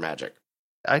voodoo or magic.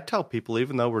 I tell people,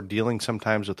 even though we're dealing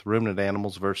sometimes with ruminant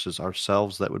animals versus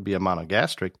ourselves that would be a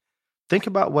monogastric, think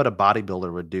about what a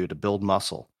bodybuilder would do to build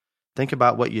muscle. Think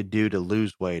about what you do to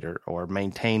lose weight or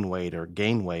maintain weight or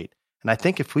gain weight. And I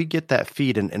think if we get that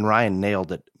feed, and Ryan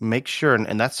nailed it, make sure,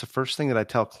 and that's the first thing that I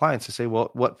tell clients. I say, well,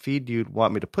 what feed do you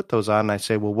want me to put those on? And I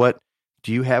say, well, what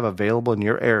do you have available in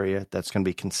your area that's going to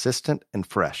be consistent and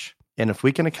fresh? And if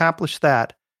we can accomplish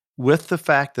that with the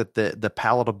fact that the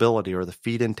palatability or the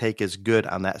feed intake is good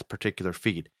on that particular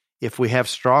feed, if we have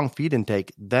strong feed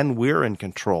intake, then we're in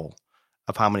control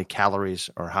of how many calories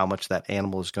or how much that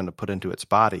animal is going to put into its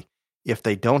body. If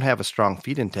they don't have a strong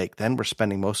feed intake, then we're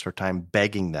spending most of our time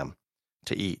begging them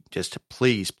to eat, just to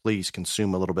please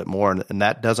consume a little bit more. And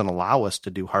that doesn't allow us to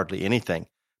do hardly anything.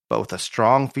 But with a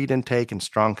strong feed intake and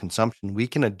strong consumption, we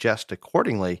can adjust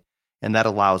accordingly, and that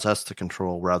allows us to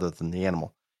control rather than the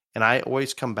animal. And I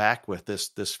always come back with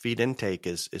this feed intake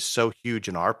is so huge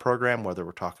in our program, whether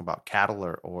we're talking about cattle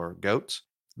or goats,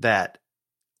 that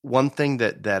one thing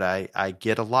that I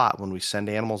get a lot when we send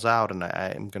animals out, and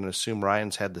I'm going to assume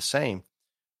Ryan's had the same,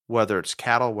 whether it's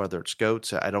cattle, whether it's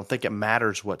goats, I don't think it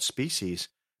matters what species,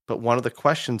 but one of the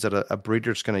questions that a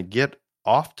breeder's going to get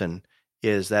often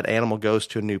is that animal goes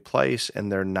to a new place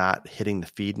and they're not hitting the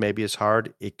feed maybe as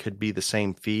hard. It could be the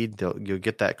same feed. You'll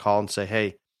get that call and say,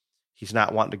 hey, he's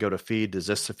not wanting to go to feed. Is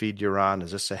this the feed you're on?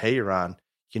 Is this the hay you're on?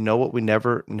 You know what we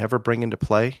never bring into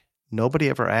play? Nobody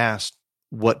ever asked,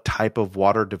 what type of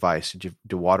water device? Did you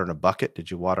do water in a bucket? Did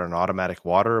you water in automatic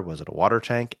water? Was it a water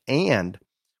tank? And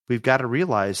we've got to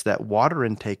realize that water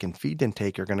intake and feed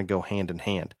intake are going to go hand in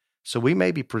hand. So we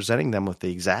may be presenting them with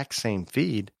the exact same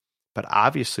feed, but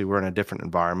obviously we're in a different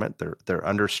environment. They're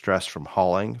under stress from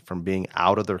hauling, from being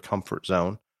out of their comfort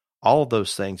zone, all of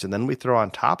those things. And then we throw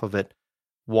on top of it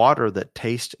water that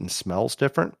tastes and smells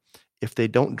different. If they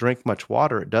don't drink much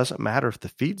water, it doesn't matter if the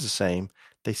feed's the same.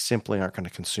 They simply aren't going to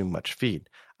consume much feed.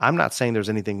 I'm not saying there's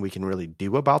anything we can really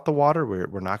do about the water.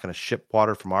 We're not going to ship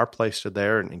water from our place to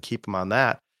there and keep them on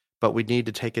that. But we need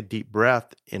to take a deep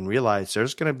breath and realize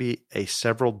there's going to be a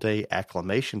several day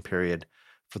acclimation period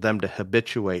for them to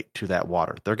habituate to that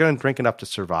water. They're going to drink enough to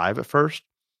survive at first,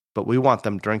 but we want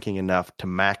them drinking enough to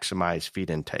maximize feed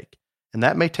intake. And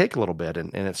that may take a little bit,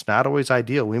 and it's not always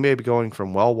ideal. We may be going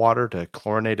from well water to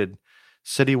chlorinated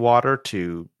city water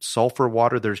to sulfur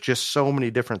water. There's just so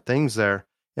many different things there.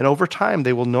 And over time,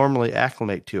 they will normally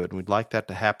acclimate to it. And we'd like that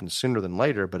to happen sooner than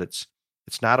later, but it's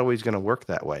not always going to work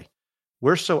that way.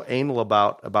 We're so anal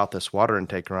about this water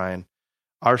intake, Ryan.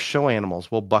 Our show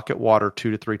animals will bucket water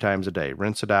 2 to 3 times a day,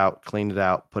 rinse it out, clean it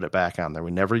out, put it back on there.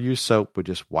 We never use soap. We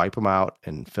just wipe them out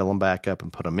and fill them back up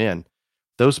and put them in.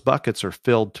 Those buckets are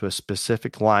filled to a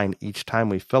specific line each time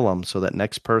we fill them so that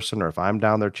next person, or if I'm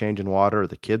down there changing water or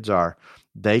the kids are,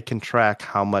 they can track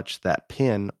how much that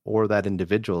pin or that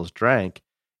individual has drank.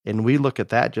 And we look at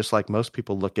that just like most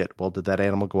people look at, well, did that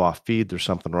animal go off feed? There's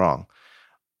something wrong.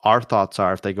 Our thoughts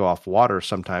are if they go off water,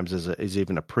 sometimes is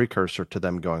even a precursor to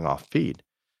them going off feed.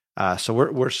 So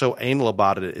we're so anal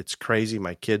about it. It's crazy.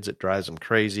 My kids, it drives them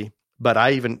crazy. But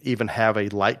I even have a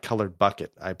light colored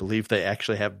bucket. I believe they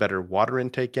actually have better water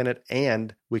intake in it,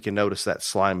 and we can notice that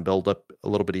slime build up a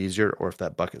little bit easier, or if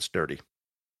that bucket's dirty.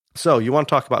 So you want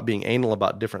to talk about being anal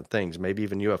about different things, maybe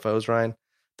even UFOs, Ryan?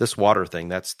 This water thing,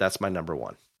 that's my number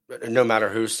one. No matter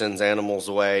who sends animals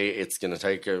away, it's going to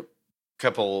take a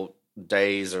couple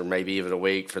days or maybe even a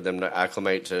week for them to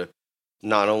acclimate to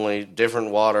not only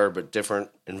different water, but different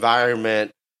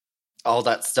environment, all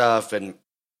that stuff. And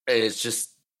it's just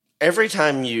every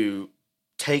time you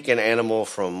take an animal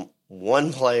from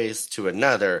one place to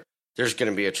another, there's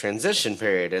going to be a transition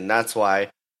period. And that's why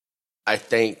I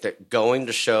think that going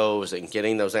to shows and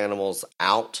getting those animals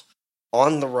out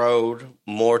on the road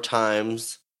more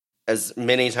times, as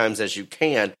many times as you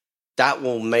can, that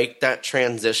will make that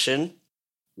transition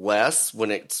less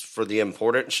when it's for the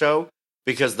important show.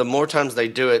 Because the more times they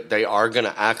do it, they are going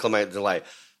to acclimate. They're like,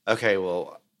 okay,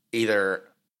 well, either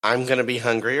I'm going to be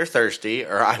hungry or thirsty,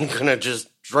 or I'm going to just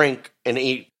drink and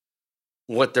eat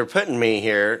what they're putting me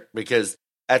here. Because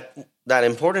at that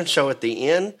important show at the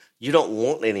end, you don't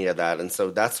want any of that. And so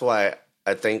that's why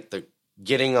I think the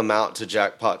getting them out to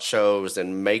jackpot shows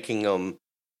and making them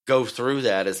go through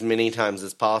that as many times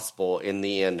as possible in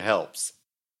the end helps.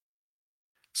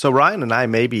 So Ryan and I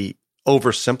may be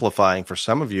oversimplifying for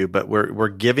some of you, but we're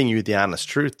giving you the honest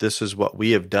truth. This is what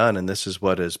we have done, and this is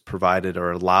what has provided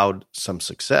or allowed some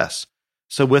success.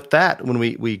 So with that, when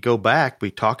we go back,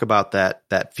 we talk about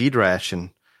that feed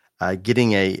ration,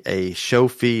 getting a show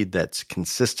feed that's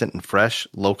consistent and fresh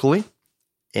locally.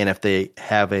 And if they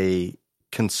have if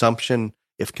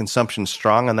consumption's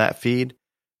strong on that feed,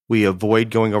 we avoid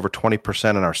going over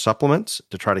 20% in our supplements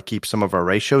to try to keep some of our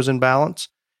ratios in balance.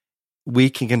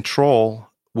 We can control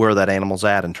where that animal's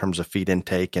at in terms of feed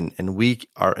intake, and we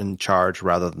are in charge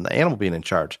rather than the animal being in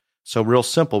charge. So real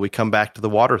simple, we come back to the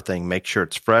water thing, make sure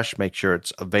it's fresh, make sure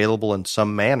it's available in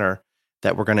some manner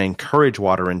that we're going to encourage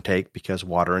water intake, because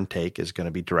water intake is going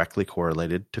to be directly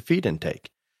correlated to feed intake.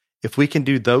 If we can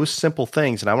do those simple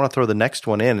things, and I want to throw the next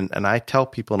one in, and I tell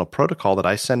people in a protocol that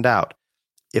I send out,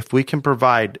 if we can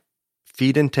provide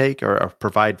feed intake or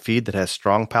provide feed that has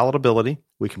strong palatability,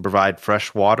 we can provide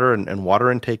fresh water and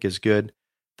water intake is good.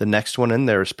 The next one in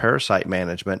there is parasite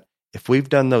management. If we've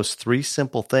done those 3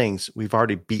 simple things, we've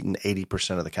already beaten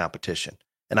 80% of the competition.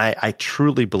 And I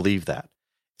truly believe that.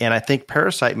 And I think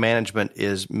parasite management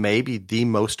is maybe the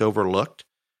most overlooked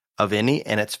of any,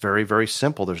 and it's very, very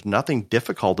simple. There's nothing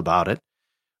difficult about it.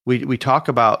 We talk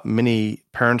about many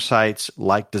parasites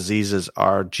like diseases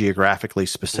are geographically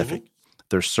specific. Mm-hmm.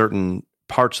 There's certain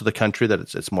parts of the country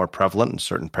that it's more prevalent, and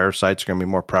certain parasites are going to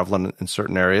be more prevalent in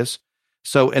certain areas.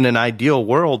 So in an ideal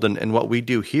world, and what we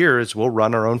do here is we'll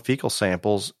run our own fecal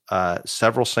samples,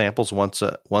 several samples once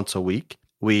a week.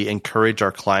 We encourage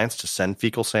our clients to send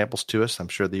fecal samples to us. I'm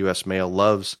sure the U.S. Mail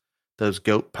loves those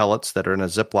goat pellets that are in a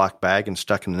Ziploc bag and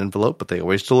stuck in an envelope, but they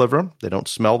always deliver them. They don't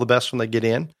smell the best when they get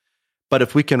in. But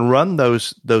if we can run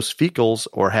those fecals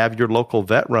or have your local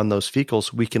vet run those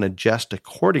fecals, we can adjust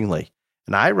accordingly.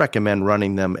 And I recommend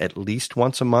running them at least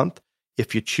once a month.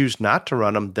 If you choose not to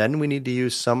run them, then we need to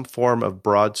use some form of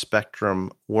broad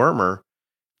spectrum wormer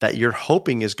that you're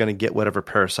hoping is going to get whatever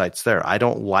parasite's there. I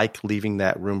don't like leaving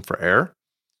that room for air.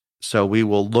 So we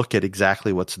will look at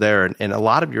exactly what's there. And a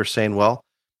lot of you are saying, well,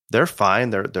 they're fine.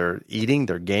 They're eating,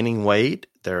 they're gaining weight,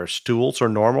 their stools are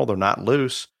normal, they're not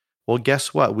loose. Well,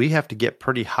 guess what? We have to get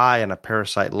pretty high on a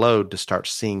parasite load to start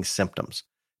seeing symptoms.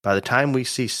 By the time we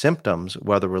see symptoms,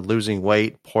 whether we're losing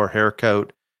weight, poor hair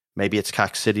coat, maybe it's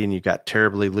coccidian, you've got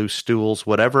terribly loose stools,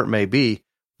 whatever it may be,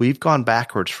 we've gone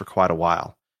backwards for quite a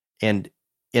while. And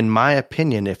in my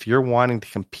opinion, if you're wanting to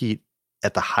compete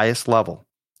at the highest level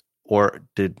or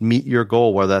to meet your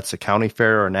goal, whether that's a county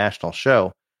fair or a national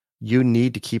show, you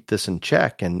need to keep this in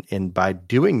check. And by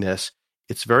doing this,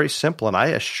 it's very simple. And I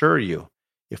assure you,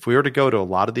 if we were to go to a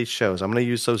lot of these shows, I'm going to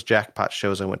use those jackpot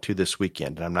shows I went to this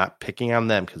weekend, and I'm not picking on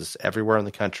them because it's everywhere in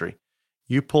the country.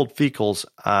 You pulled fecals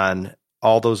on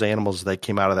all those animals that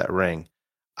came out of that ring.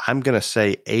 I'm going to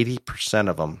say 80%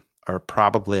 of them are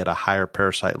probably at a higher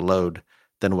parasite load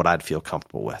than what I'd feel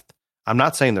comfortable with. I'm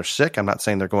not saying they're sick. I'm not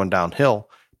saying they're going downhill,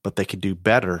 but they could do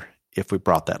better if we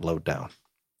brought that load down.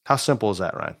 How simple is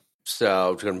that, Ryan? So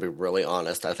I'm going to be really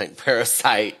honest. I think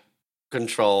parasite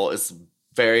control is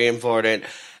very important.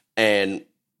 And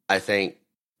I think,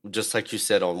 just like you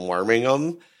said on worming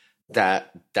them,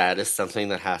 that is something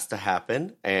that has to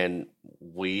happen. And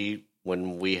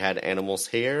when we had animals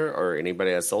here or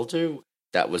anybody I sold to,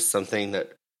 that was something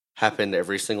that happened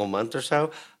every single month or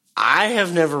so. I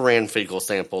have never ran fecal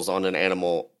samples on an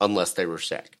animal unless they were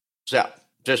sick. So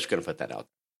just going to put that out.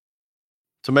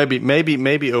 So maybe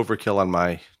overkill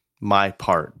on my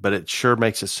part, but it sure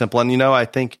makes it simple. And I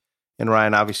think, and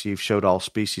Ryan, obviously you've showed all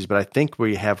species, but I think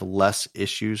we have less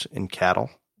issues in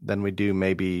cattle than we do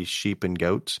maybe sheep and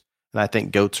goats. And I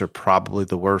think goats are probably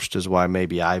the worst, is why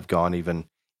maybe I've gone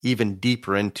even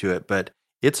deeper into it. But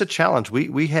it's a challenge.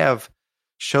 We have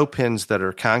show pins that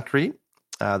are concrete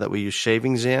that we use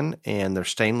shavings in, and they're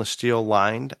stainless steel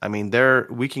lined. I mean,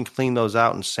 we can clean those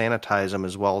out and sanitize them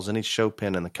as well as any show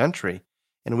pin in the country.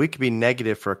 And we could be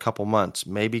negative for a couple months,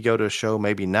 maybe go to a show,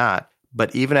 maybe not.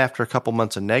 But even after a couple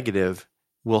months of negative,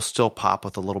 we'll still pop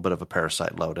with a little bit of a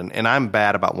parasite load. And I'm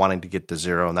bad about wanting to get to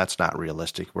zero, and that's not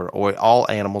realistic. All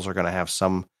animals are going to have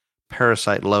some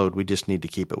parasite load. We just need to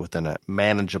keep it within a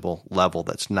manageable level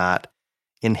that's not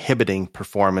inhibiting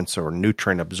performance or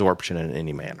nutrient absorption in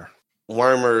any manner.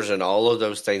 Wormers and all of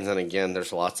those things, and again,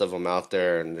 there's lots of them out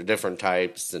there, and the different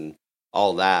types and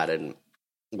all that, and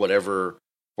whatever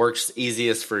works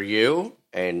easiest for you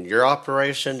and your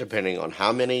operation, depending on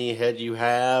how many head you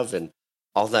have and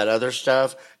all that other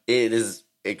stuff, it is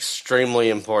extremely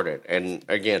important. And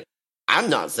again, I'm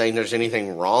not saying there's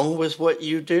anything wrong with what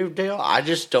you do, Dale. I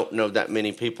just don't know that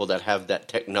many people that have that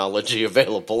technology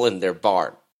available in their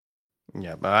barn.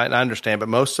 Yeah, but I understand. But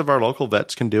most of our local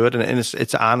vets can do it, and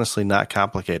it's honestly not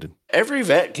complicated. Every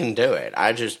vet can do it.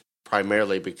 I just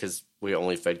primarily because we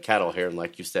only fed cattle here, and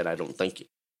like you said, I don't think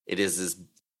it is as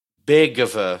big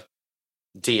of a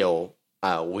deal.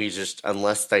 We just,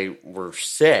 unless they were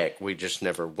sick, we just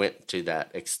never went to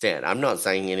that extent. I'm not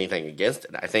saying anything against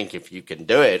it. I think if you can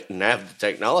do it and have the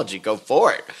technology, go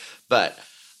for it. But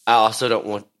I also don't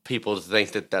want people to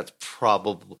think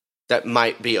that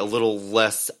might be a little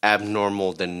less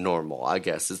abnormal than normal, I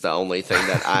guess, is the only thing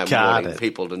that I'm wanting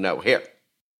people to know here.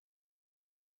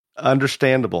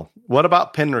 Understandable. What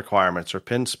about pin requirements or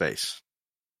pin space?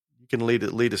 You can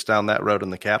lead us down that road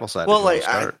on the cattle side. Well,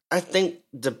 I think,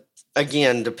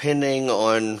 again, depending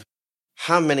on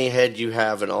how many head you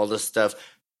have and all this stuff,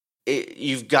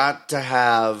 you've got to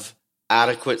have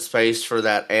adequate space for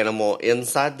that animal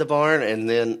inside the barn and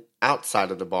then outside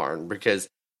of the barn. Because,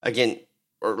 again,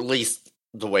 or at least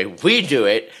the way we do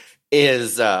it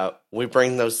is we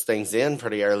bring those things in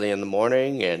pretty early in the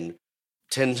morning and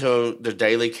tend to the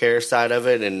daily care side of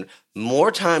it. And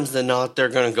more times than not, they're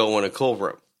going to go in a cool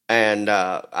room. And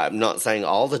I'm not saying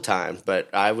all the time, but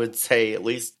I would say at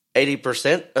least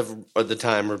 80% of the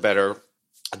time or better,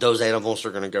 those animals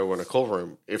are going to go in a cool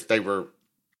room. If they were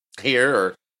here,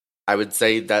 or I would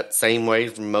say that same way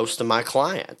for most of my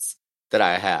clients that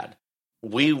I had.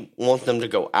 We want them to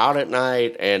go out at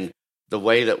night, and the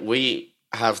way that we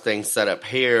have things set up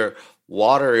here,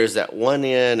 water is at one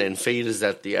end and feed is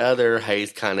at the other,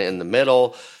 hay's kind of in the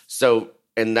middle. So,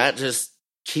 and that just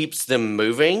keeps them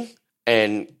moving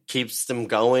and keeps them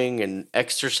going and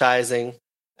exercising.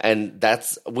 And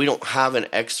we don't have an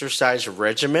exercise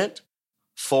regiment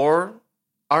for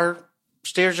our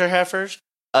steers or heifers.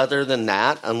 Other than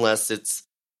that, unless it's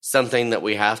something that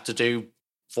we have to do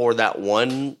for that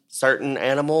one certain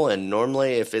animal, and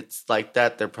normally if it's like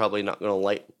that, they're probably not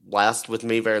going to last with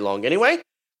me very long anyway.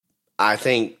 I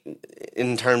think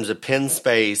in terms of pen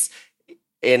space,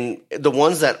 in the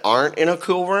ones that aren't in a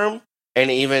cool room, and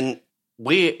even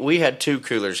we had 2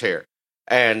 coolers here,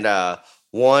 and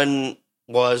one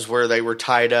was where they were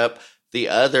tied up. The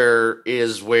other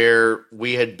is where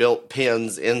we had built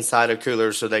pens inside a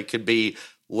cooler so they could be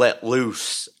let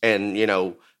loose and,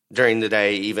 during the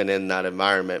day, even in that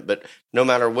environment. But no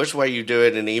matter which way you do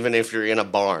it, and even if you're in a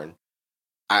barn,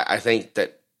 I think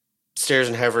that steers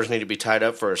and heifers need to be tied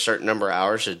up for a certain number of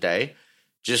hours a day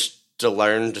just to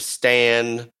learn to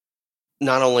stand,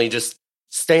 not only just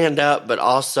stand up, but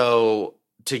also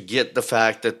to get the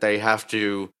fact that they have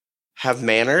to have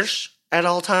manners at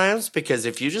all times. Because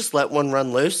if you just let one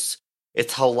run loose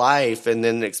its whole life and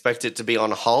then expect it to be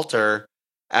on a halter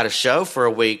at a show for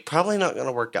a week, probably not going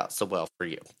to work out so well for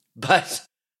you. But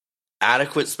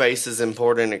adequate space is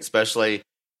important, especially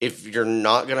if you're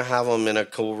not going to have them in a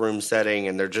cool room setting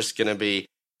and they're just going to be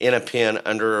in a pen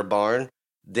under a barn.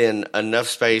 Then enough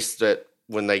space that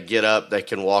when they get up, they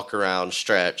can walk around,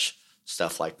 stretch,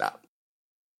 stuff like that.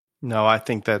 No, I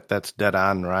think that's dead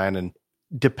on, Ryan. And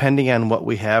depending on what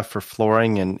we have for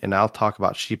flooring, and I'll talk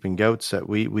about sheep and goats, that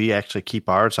we actually keep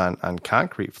ours on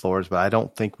concrete floors, but I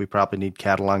don't think we probably need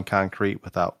cattle on concrete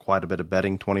without quite a bit of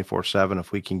bedding 24/7.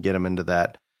 If we can get them into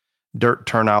that dirt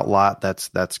turnout lot, that's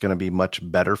going to be much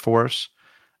better for us.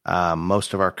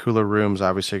 Most of our cooler rooms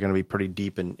obviously are going to be pretty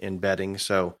deep in bedding,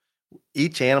 so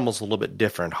each animal's a little bit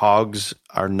different. Hogs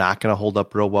are not going to hold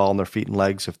up real well on their feet and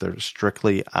legs if they're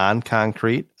strictly on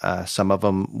concrete. Some of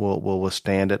them will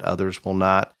withstand it, others will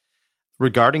not.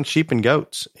 Regarding sheep and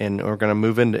goats, and we're going to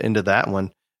move into that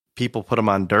one, people put them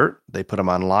on dirt, they put them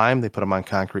on lime, they put them on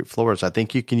concrete floors. I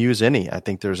think you can use any. I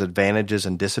think there's advantages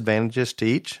and disadvantages to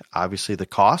each. Obviously, the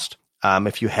cost.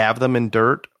 If you have them in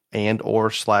dirt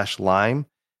and/or/lime,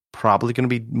 probably going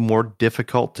to be more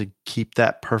difficult to keep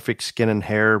that perfect skin and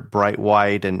hair bright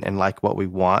white and like what we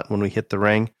want when we hit the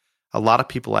ring. A lot of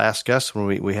people ask us when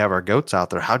we have our goats out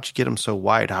there, how'd you get them so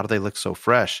white? How do they look so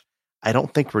fresh? I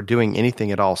don't think we're doing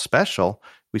anything at all special.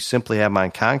 We simply have them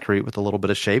on concrete with a little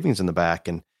bit of shavings in the back.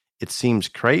 And it seems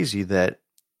crazy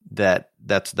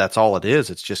that's all it is.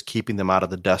 It's just keeping them out of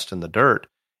the dust and the dirt,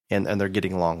 and they're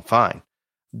getting along fine.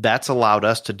 That's allowed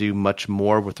us to do much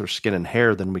more with their skin and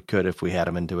hair than we could if we had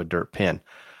them into a dirt pen.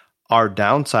 Our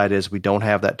downside is we don't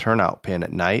have that turnout pen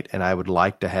at night, and I would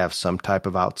like to have some type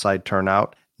of outside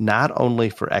turnout, not only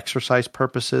for exercise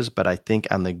purposes, but I think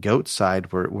on the goat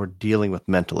side, we're dealing with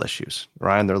mental issues.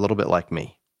 Ryan, they're a little bit like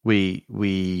me. We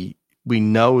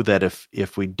know that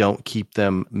if we don't keep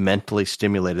them mentally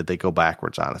stimulated, they go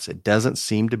backwards on us. It doesn't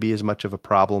seem to be as much of a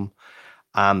problem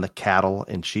on the cattle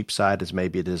and sheep side as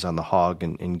maybe it is on the hog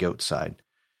and goat side.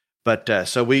 But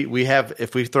so we have,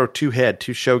 if we throw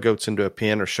two show goats into a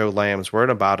pen or show lambs, we're at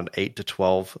about an 8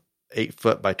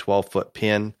 foot by 12 foot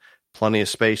pen, plenty of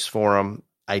space for them.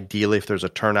 Ideally, if there's a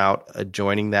turnout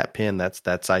adjoining that pen,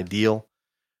 that's ideal.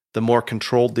 The more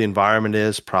controlled the environment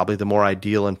is, probably the more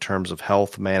ideal in terms of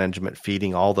health management,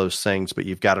 feeding, all those things. But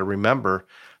you've got to remember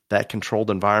that controlled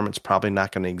environment's probably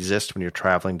not going to exist when you're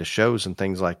traveling to shows and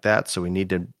things like that. So we need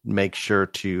to make sure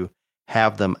to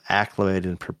have them acclimated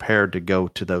and prepared to go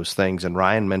to those things. And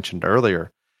Ryan mentioned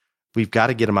earlier, we've got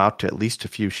to get them out to at least a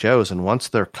few shows. And once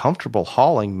they're comfortable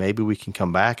hauling, maybe we can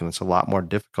come back. And it's a lot more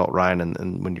difficult, Ryan.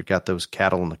 And when you've got those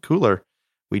cattle in the cooler,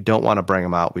 we don't want to bring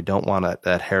them out. We don't want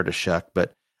that hair to shuck.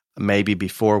 But maybe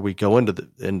before we go into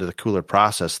the cooler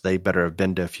process, they better have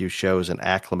been to a few shows and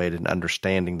acclimated and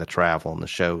understanding the travel and the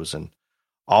shows and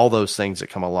all those things that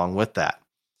come along with that.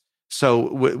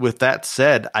 So with that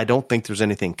said, I don't think there's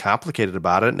anything complicated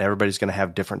about it, and everybody's going to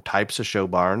have different types of show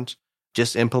barns.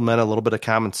 Just implement a little bit of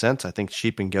common sense. I think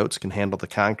sheep and goats can handle the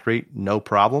concrete, no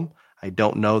problem. I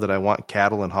don't know that I want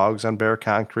cattle and hogs on bare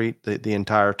concrete the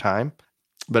entire time,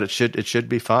 but it should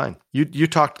be fine. You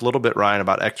talked a little bit, Ryan,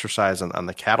 about exercise on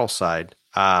the cattle side,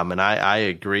 and I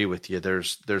agree with you.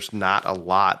 There's not a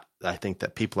lot, I think,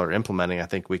 that people are implementing. I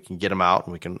think we can get them out,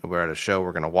 and we're at a show,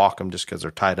 we're going to walk them just because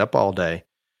they're tied up all day.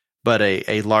 But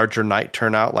a larger night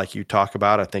turnout, like you talk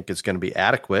about, I think is going to be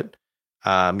adequate.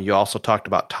 You also talked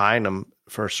about tying them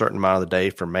for a certain amount of the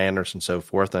day for manners and so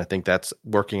forth, and I think that's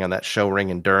working on that show ring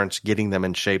endurance, getting them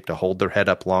in shape to hold their head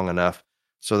up long enough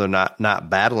so they're not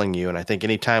battling you. And I think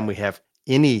anytime we have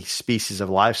any species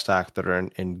of livestock that are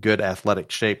in good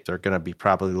athletic shape, they're going to be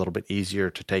probably a little bit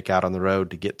easier to take out on the road,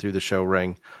 to get through the show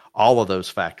ring. All of those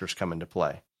factors come into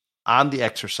play. On the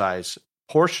exercise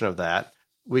portion of that,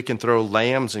 we can throw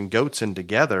lambs and goats in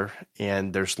together,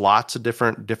 and there's lots of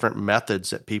different methods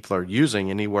that people are using,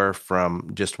 anywhere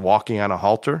from just walking on a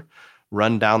halter,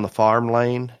 run down the farm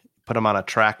lane, put them on a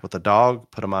track with a dog,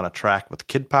 put them on a track with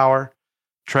kid power,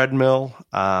 treadmill,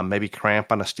 maybe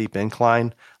cramp on a steep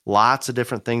incline. Lots of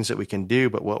different things that we can do.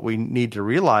 But what we need to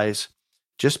realize,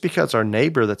 just because our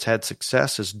neighbor that's had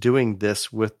success is doing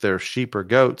this with their sheep or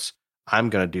goats, I'm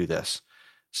going to do this.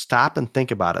 Stop and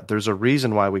think about it. There's a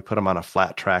reason why we put them on a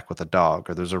flat track with a dog,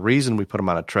 or there's a reason we put them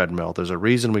on a treadmill. There's a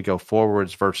reason we go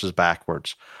forwards versus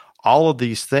backwards. All of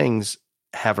these things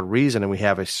have a reason, and we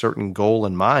have a certain goal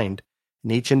in mind.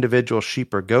 And each individual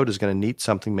sheep or goat is going to need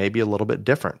something maybe a little bit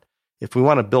different. If we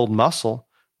want to build muscle,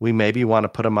 we maybe want to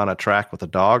put them on a track with a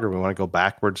dog, or we want to go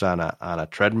backwards on a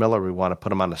treadmill, or we want to put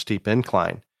them on a steep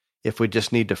incline. If we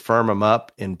just need to firm them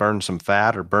up and burn some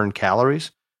fat or burn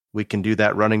calories, we can do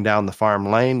that running down the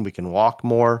farm lane. We can walk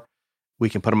more. We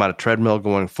can put them on a treadmill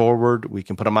going forward. We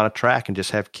can put them on a track and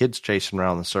just have kids chasing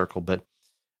around the circle. But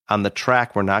on the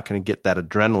track, we're not going to get that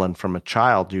adrenaline from a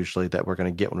child usually that we're going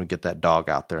to get when we get that dog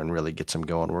out there and really gets them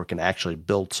going. We can actually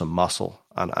build some muscle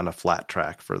on a flat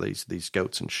track for these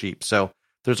goats and sheep. So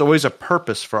there's always a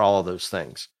purpose for all of those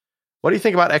things. What do you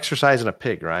think about exercising a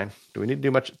pig, Ryan? Do we need to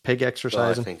do much pig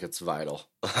exercising? I think it's vital.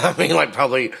 I mean, like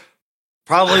probably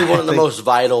one of the most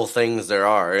vital things there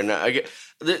are. And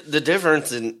the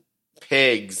difference in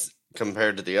pigs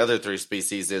compared to the other three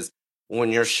species is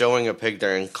when you're showing a pig,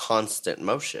 they're in constant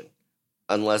motion.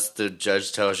 Unless the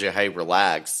judge tells you, hey,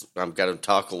 relax, I've got to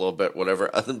talk a little bit, whatever.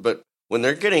 But when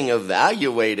they're getting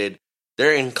evaluated,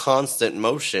 they're in constant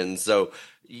motion. So,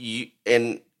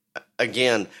 and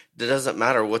again, it doesn't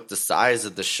matter what the size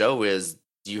of the show is.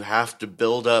 You have to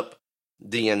build up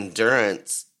the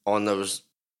endurance on those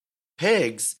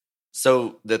pigs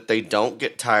so that they don't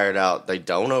get tired out, they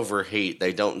don't overheat,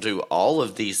 they don't do all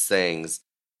of these things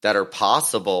that are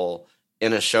possible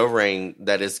in a show ring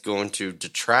that is going to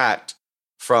detract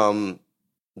from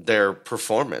their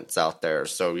performance out there.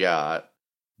 So yeah,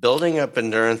 building up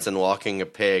endurance and walking a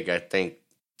pig, I think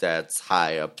that's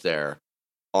high up there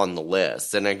on the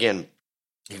list. And again,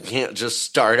 you can't just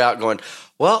start out going,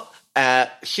 well,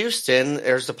 at Houston,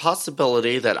 there's a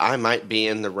possibility that I might be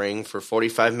in the ring for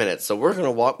 45 minutes. So we're going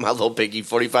to walk my little piggy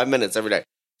 45 minutes every day.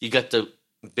 You got to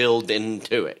build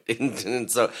into it.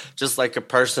 And so just like a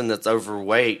person that's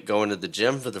overweight going to the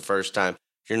gym for the first time,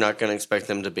 you're not going to expect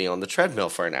them to be on the treadmill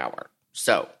for an hour.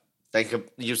 So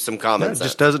use some common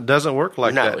sense. It just doesn't work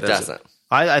like that. No, it doesn't.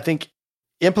 I think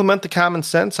implement the common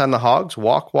sense on the hogs.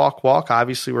 Walk.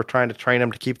 Obviously, we're trying to train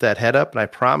them to keep that head up. And I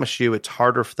promise you, it's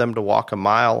harder for them to walk a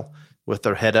mile with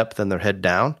their head up than their head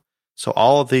down. So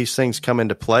all of these things come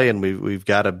into play, and we've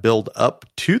got to build up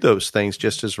to those things,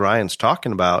 just as Ryan's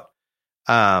talking about.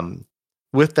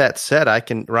 With that said,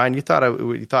 Ryan, you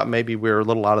thought maybe we were a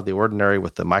little out of the ordinary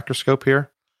with the microscope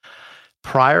here.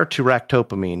 Prior to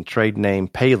ractopamine, trade name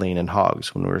Paylean in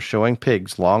hogs, when we were showing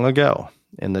pigs long ago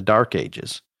in the dark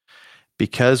ages,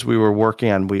 because we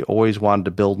always wanted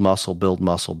to build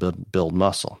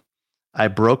muscle. I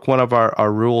broke one of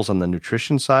our rules on the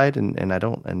nutrition side,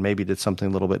 and maybe did something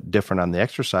a little bit different on the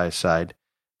exercise side,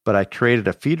 but I created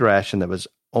a feed ration that was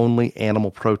only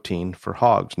animal protein for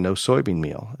hogs, no soybean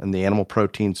meal, and the animal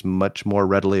protein's much more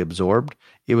readily absorbed.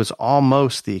 It was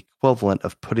almost the equivalent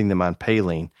of putting them on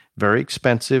Paylean. Very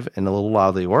expensive and a little out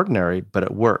of the ordinary, but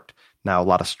it worked. Now, a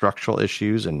lot of structural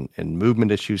issues and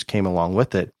movement issues came along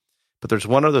with it. But there's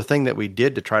one other thing that we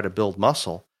did to try to build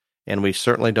muscle, and we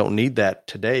certainly don't need that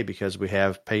today because we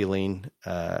have Paylean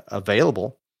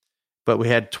available. But we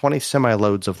had 20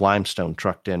 semi-loads of limestone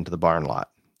trucked into the barn lot,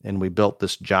 and we built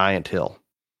this giant hill.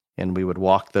 And we would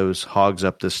walk those hogs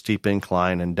up this steep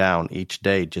incline and down each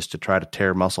day just to try to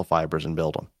tear muscle fibers and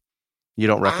build them. You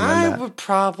don't recommend that? I would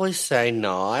probably say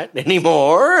not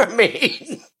anymore. I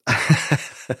mean,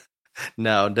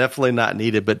 no, definitely not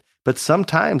needed. But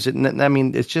sometimes,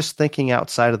 it's just thinking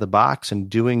outside of the box and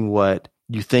doing what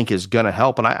you think is going to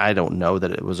help. And I don't know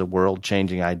that it was a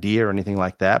world-changing idea or anything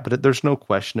like that, but there's no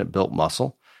question it built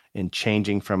muscle in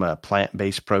changing from a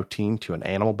plant-based protein to an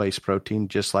animal-based protein,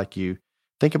 just like you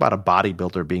think about a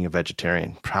bodybuilder being a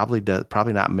vegetarian. Probably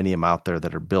not many of them out there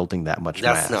that are building that much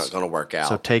mass. That's not going to work out.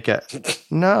 So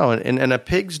no, and a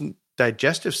pig's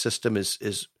digestive system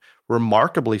is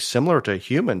remarkably similar to a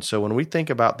human. So when we think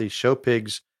about these show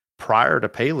pigs prior to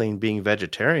Paylean being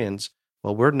vegetarians,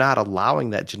 well, we're not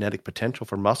allowing that genetic potential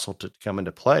for muscle to come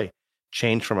into play.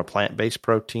 Change from a plant-based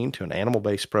protein to an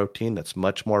animal-based protein that's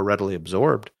much more readily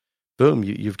absorbed. Boom,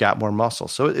 you've got more muscle.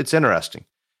 So it's interesting.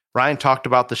 Ryan talked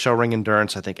about the show ring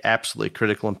endurance, I think absolutely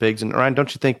critical in pigs. And Ryan,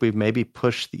 don't you think we've maybe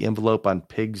pushed the envelope on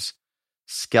pigs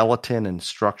skeleton and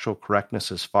structural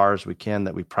correctness as far as we can,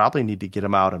 that we probably need to get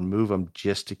them out and move them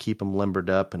just to keep them limbered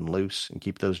up and loose and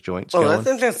keep those joints going. I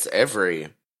think that's every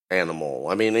animal.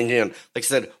 I mean, again, like I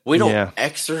said, we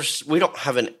don't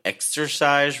have an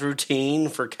exercise routine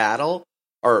for cattle,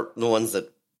 or the ones that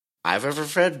I've ever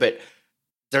fed, but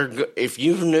if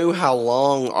you knew how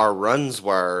long our runs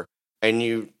were and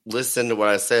you listened to what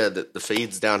I said, that the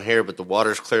feed's down here but the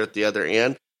water's clear at the other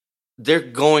end, they're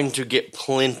going to get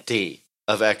plenty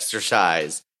of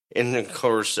exercise in the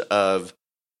course of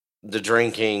the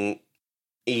drinking,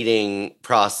 eating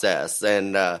process.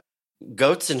 And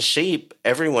goats and sheep,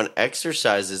 everyone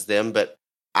exercises them, but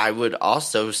I would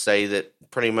also say that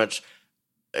pretty much,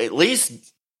 at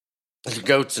least the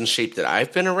goats and sheep that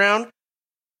I've been around,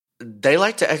 they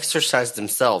like to exercise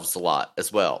themselves a lot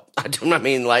as well.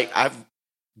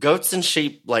 Goats and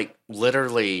sheep, like,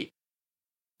 literally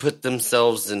put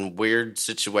themselves in weird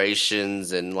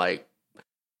situations and, like,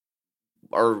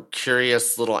 are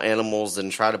curious little animals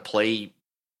and try to play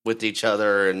with each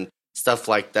other and stuff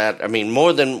like that. I mean,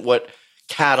 more than what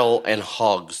cattle and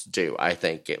hogs do, I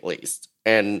think, at least.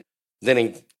 And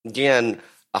then again,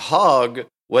 a hog,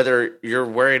 whether you're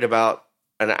worried about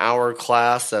an hour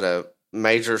class at a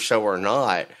major show or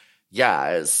not,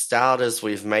 as stout as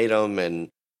we've made them and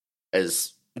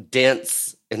as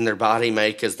dense in their body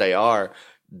make as they are,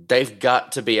 they've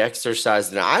got to be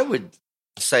exercised. And I would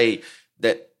say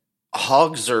that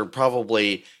hogs are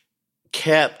probably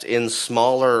kept in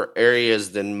smaller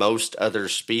areas than most other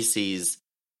species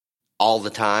all the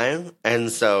time.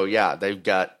 And so, they've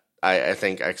got, I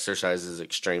think exercise is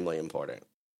extremely important.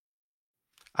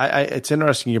 It's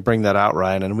interesting you bring that out,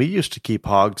 Ryan. And we used to keep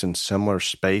hogs in similar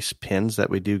space pens that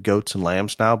we do goats and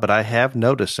lambs now. But I have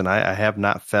noticed, and I have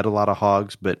not fed a lot of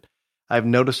hogs, but I've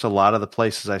noticed a lot of the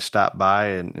places I stop by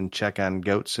and check on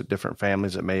goats at different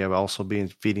families that may have also been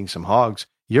feeding some hogs.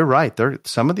 You're right.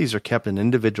 Some of these are kept in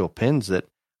individual pens that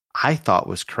I thought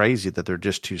was crazy, that they're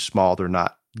just too small. They're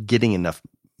not getting enough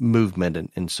movement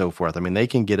and so forth. I mean, they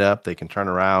can get up, they can turn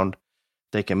around,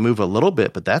 they can move a little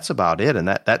bit, but that's about it. And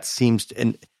that seems,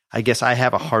 and I guess I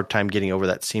have a hard time getting over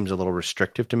that. Seems a little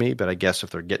restrictive to me, but I guess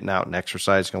if they're getting out and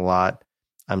exercising a lot,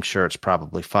 I'm sure it's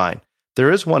probably fine. There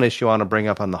is one issue I want to bring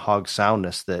up on the hog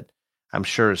soundness that I'm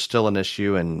sure is still an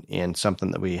issue and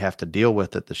something that we have to deal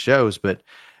with at the shows. But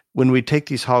when we take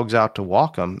these hogs out to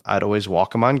walk them, I'd always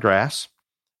walk them on grass.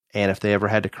 And if they ever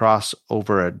had to cross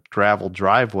over a gravel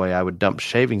driveway, I would dump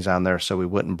shavings on there so we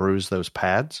wouldn't bruise those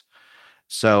pads.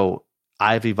 So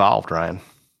I've evolved, Ryan.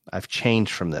 I've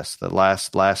changed from this the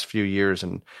last few years.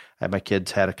 And my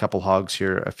kids had a couple hogs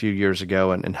here a few years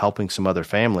ago and helping some other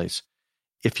families.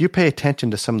 If you pay attention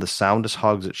to some of the soundest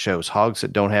hogs at shows, hogs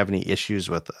that don't have any issues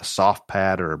with a soft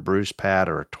pad or a bruised pad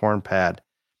or a torn pad,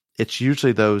 it's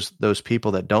usually those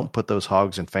people that don't put those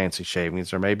hogs in fancy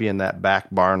shavings, or maybe in that back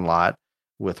barn lot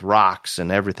with rocks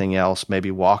and everything else, maybe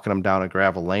walking them down a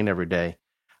gravel lane every day.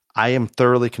 I am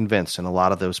thoroughly convinced, and a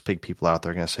lot of those pig people out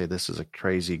there are going to say this is a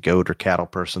crazy goat or cattle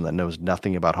person that knows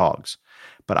nothing about hogs.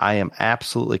 But I am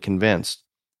absolutely convinced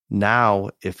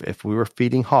now, if we were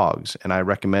feeding hogs, and I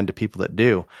recommend to people that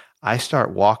do, I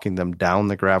start walking them down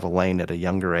the gravel lane at a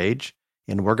younger age,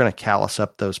 and we're going to callus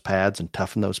up those pads and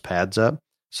toughen those pads up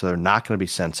so they're not going to be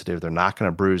sensitive. They're not going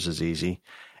to bruise as easy.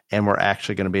 And we're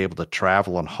actually going to be able to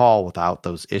travel and haul without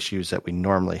those issues that we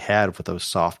normally had with those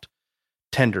soft,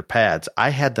 tender pads.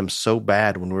 I had them so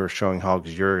bad when we were showing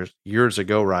hogs years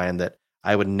ago, Ryan, that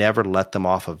I would never let them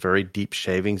off of very deep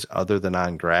shavings other than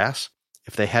on grass.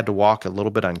 If they had to walk a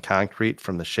little bit on concrete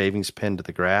from the shavings pen to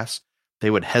the grass, they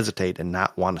would hesitate and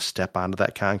not want to step onto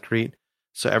that concrete.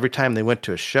 So every time they went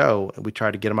to a show, we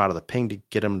tried to get them out of the pen to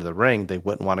get them to the ring. They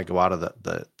wouldn't want to go out of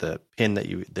the pen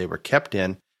that they were kept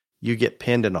in. You get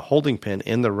pinned in a holding pen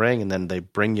in the ring, and then they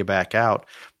bring you back out.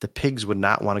 The pigs would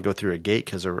not want to go through a gate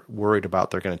because they're worried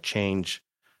about they're going to change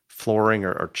flooring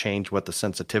or change what the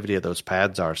sensitivity of those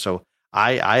pads are. So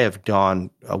I have gone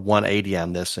a 180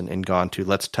 on this and gone to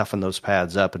let's toughen those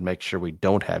pads up and make sure we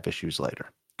don't have issues later.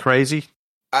 Crazy?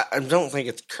 I don't think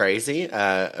it's crazy.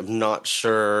 I'm not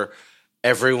sure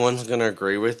everyone's going to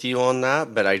agree with you on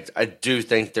that, but I do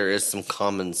think there is some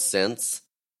common sense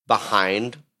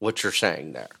behind what you're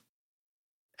saying there.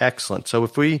 Excellent. So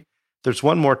there's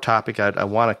one more topic I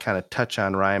want to kind of touch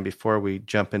on, Ryan, before we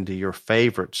jump into your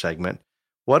favorite segment.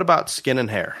 What about skin and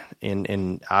hair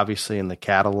in obviously in the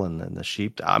cattle and the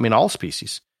sheep? I mean, all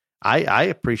species. I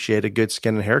appreciate a good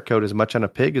skin and hair coat as much on a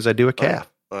pig as I do a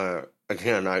calf.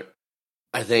 Again,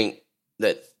 I think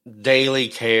that daily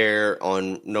care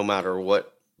on no matter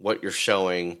what you're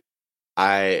showing,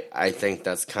 I think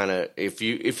that's kind of, if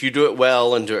you do it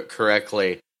well and do it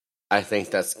correctly, I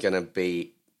think that's going to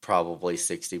be probably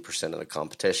 60% of the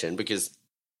competition, because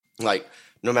like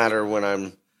no matter when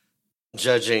I'm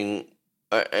judging,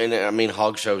 and I mean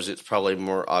hog shows, it's probably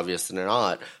more obvious than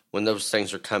not, when those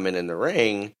things are coming in the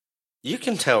ring, you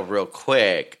can tell real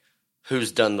quick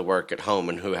who's done the work at home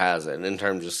and who hasn't in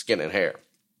terms of skin and hair.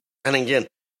 And again,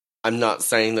 I'm not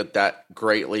saying that that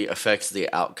greatly affects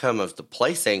the outcome of the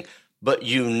placing, but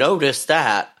you notice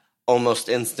that almost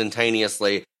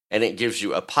instantaneously, and it gives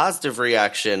you a positive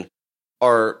reaction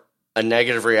or a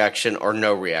negative reaction or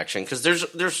no reaction. Because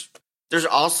there's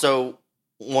also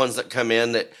ones that come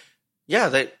in that, yeah,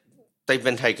 they've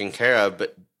been taken care of,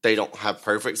 but they don't have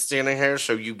perfect skin and hair,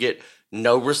 so you get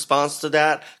no response to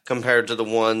that, compared to the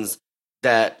ones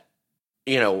that,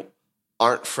 you know,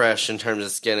 aren't fresh in terms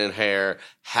of skin and hair,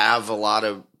 have a lot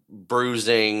of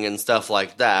bruising and stuff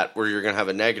like that, where you're going to have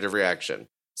a negative reaction.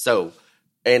 So,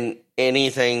 in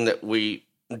anything that we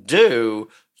do,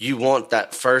 you want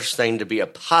that first thing to be a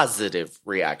positive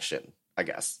reaction, I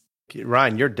guess.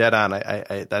 Ryan, you're dead on.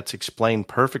 That's explained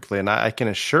perfectly. And I can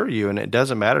assure you, and it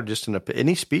doesn't matter just in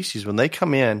any species, when they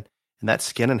come in and that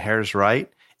skin and hair is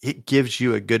right, it gives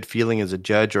you a good feeling as a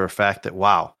judge, or a fact that,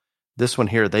 wow, this one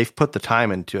here, they've put the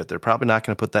time into it. They're probably not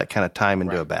going to put that kind of time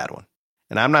into a bad one.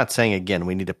 And I'm not saying, again,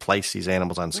 we need to place these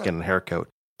animals on skin and hair coat,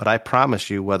 but I promise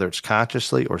you, whether it's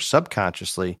consciously or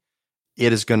subconsciously,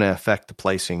 it is going to affect the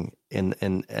placing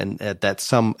at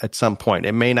some point.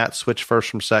 It may not switch first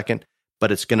from second,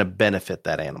 but it's going to benefit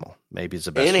that animal. Maybe is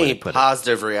the best way to put it. Any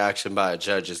positive reaction by a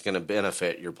judge is going to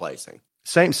benefit your placing.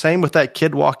 Same with that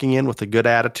kid walking in with a good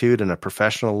attitude and a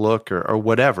professional look, or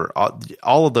whatever.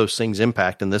 All of those things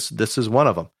impact, and this is one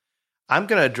of them. I'm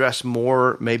going to address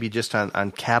more maybe just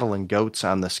on cattle and goats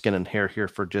on the skin and hair here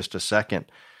for just a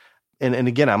second. And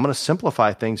again, I'm going to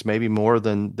simplify things maybe more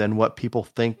than what people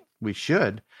think we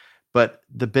should. But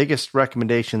the biggest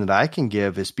recommendation that I can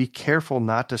give is be careful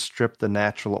not to strip the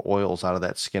natural oils out of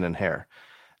that skin and hair.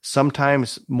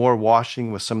 Sometimes more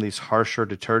washing with some of these harsher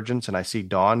detergents, and I see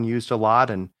Dawn used a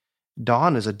lot, and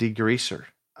Dawn is a degreaser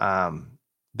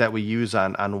that we use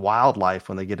on wildlife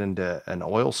when they get into an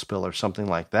oil spill or something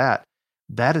like that.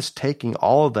 That is taking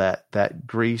all of that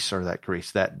grease,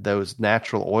 those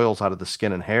natural oils out of the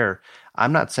skin and hair.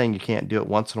 I'm not saying you can't do it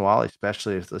once in a while,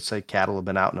 especially if, let's say, cattle have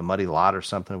been out in a muddy lot or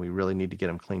something. We really need to get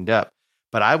them cleaned up.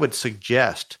 But I would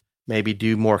suggest maybe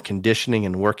do more conditioning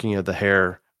and working of the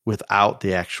hair without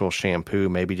the actual shampoo,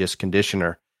 maybe just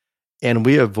conditioner. And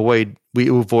we avoid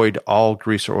all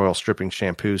grease or oil stripping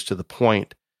shampoos to the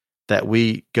point that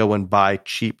we go and buy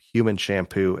cheap human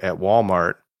shampoo at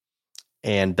Walmart.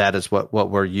 And that is what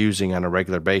we're using on a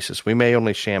regular basis. We may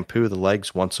only shampoo the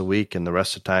legs once a week, and the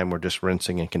rest of the time we're just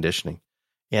rinsing and conditioning.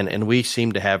 And we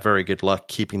seem to have very good luck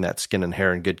keeping that skin and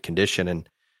hair in good condition. And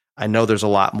I know there's a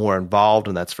lot more involved,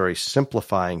 and that's very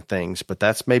simplifying things, but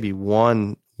that's maybe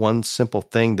one simple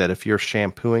thing that if you're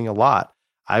shampooing a lot,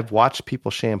 I've watched people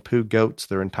shampoo goats,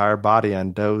 their entire body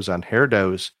on does, on hair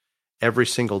does, every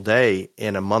single day,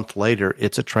 and a month later,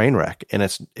 it's a train wreck. And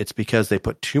it's because they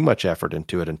put too much effort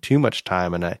into it and too much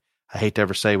time. And I hate to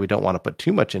ever say we don't want to put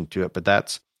too much into it, but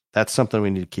that's something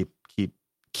we need to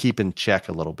keep in check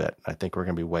a little bit. I think we're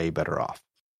going to be way better off.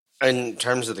 In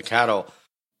terms of the cattle,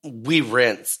 we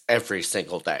rinse every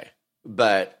single day.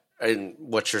 But and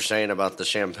what you're saying about the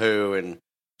shampoo and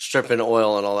stripping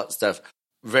oil and all that stuff,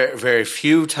 very, very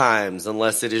few times,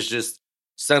 unless it is just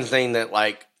something that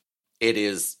like it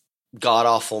is god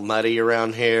awful muddy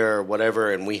around here or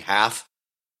whatever, and we have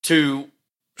to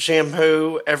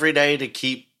shampoo every day to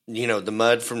keep, the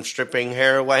mud from stripping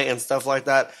hair away and stuff like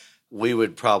that, we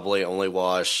would probably only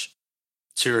wash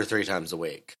 2 or 3 times a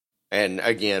week. And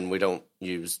again, we don't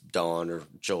use Dawn or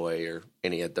Joy or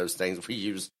any of those things. We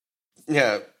use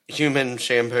human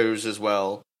shampoos as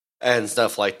well and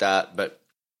stuff like that. But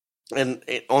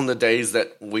on the days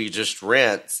that we just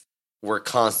rinse, we're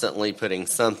constantly putting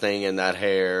something in that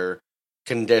hair,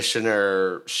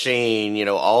 conditioner, sheen,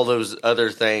 all those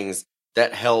other things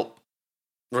that help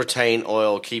retain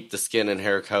oil, keep the skin and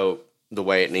hair coat the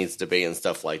way it needs to be and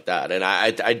stuff like that. And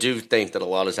I do think that a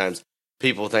lot of times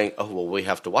people think, oh, well, we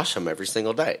have to wash them every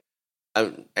single day.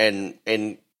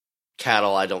 And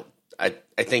cattle, I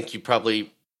think you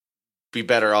probably be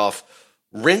better off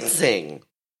rinsing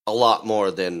a lot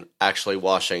more than actually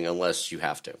washing unless you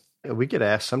have to. We get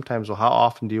asked sometimes, well, how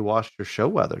often do you wash your show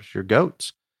wethers, your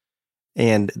goats?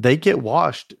 And they get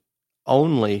washed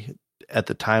only at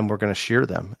the time we're going to shear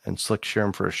them and slick shear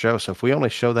them for a show. So if we only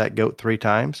show that goat 3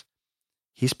 times,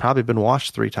 he's probably been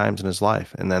washed 3 times in his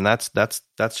life. And then that's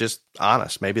just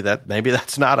honest. Maybe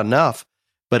that's not enough,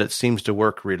 but it seems to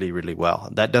work really, really well.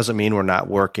 That doesn't mean we're not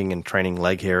working and training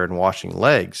leg hair and washing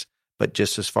legs, But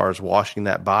just as far as washing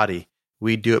that body,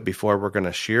 we do it before we're going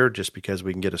to shear just because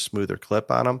we can get a smoother clip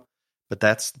on them. But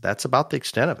that's about the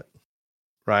extent of it.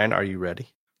 Ryan, are you ready?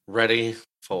 Ready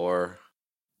for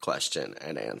question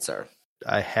and answer.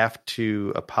 I have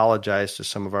to apologize to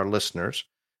some of our listeners.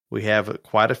 We have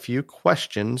quite a few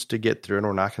questions to get through, and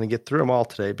we're not going to get through them all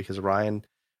today because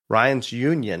Ryan's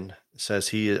union says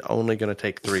he is only going to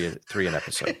take three an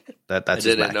episode. That's I his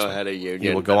didn't maximum. know how to union.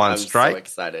 He will go on strike. I'm so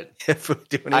excited. If we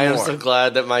do any I am more. so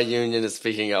glad that my union is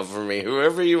speaking up for me.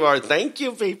 Whoever you are, thank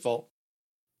you, people.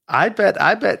 I bet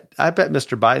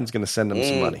Mr. Biden's going to send him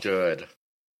some money. Good.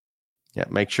 Yeah,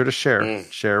 make sure to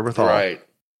share with all. Right.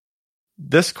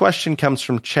 This question comes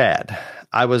from Chad.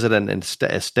 I was at an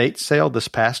estate sale this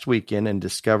past weekend and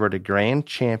discovered a Grand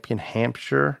Champion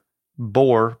Hampshire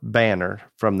boar banner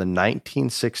from the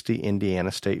 1960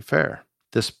 Indiana State Fair.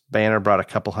 This banner brought a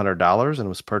couple $100 and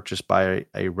was purchased by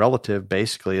a relative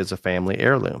basically as a family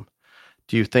heirloom.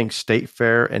 Do you think state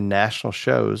fair and national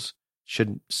shows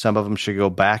some of them should go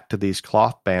back to these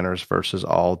cloth banners versus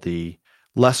all the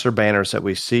lesser banners that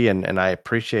we see? And I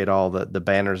appreciate all the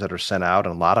banners that are sent out,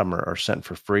 and a lot of them are sent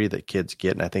for free that kids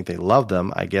get, and I think they love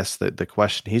them. I guess the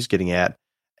question he's getting at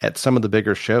some of the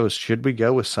bigger shows, should we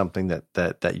go with something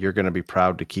that you're going to be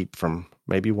proud to keep from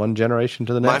maybe one generation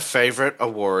to the next? My favorite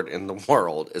award in the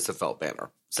world is a felt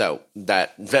banner. So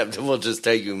that will just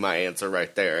tell you my answer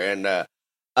right there. And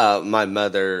my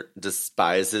mother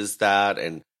despises that.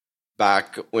 And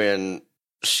back when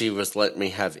she was letting me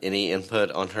have any input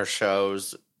on her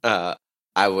shows, I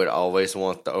would always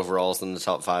want the overalls and the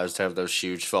top fives to have those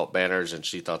huge felt banners, and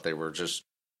she thought they were just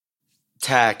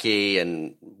tacky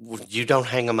and you don't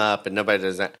hang them up and nobody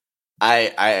does that.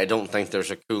 I don't think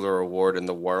there's a cooler award in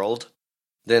the world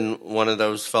than one of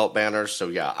those felt banners. So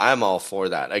yeah, I'm all for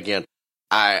that. Again,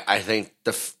 I think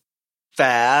the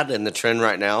fad and the trend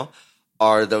right now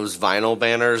are those vinyl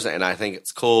banners, and I think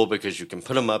it's cool because you can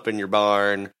put them up in your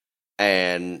barn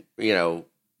and, you know,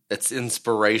 it's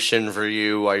inspiration for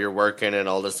you while you're working and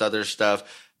all this other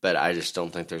stuff. But I just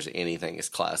don't think there's anything as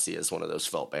classy as one of those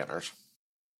felt banners.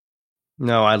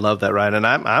 No, I love that, Ryan, and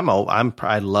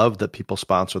I love that people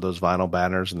sponsor those vinyl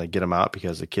banners and they get them out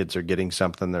because the kids are getting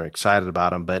something, they're excited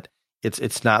about them. But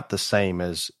it's not the same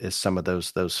as some of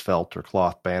those felt or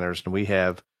cloth banners. And we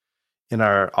have in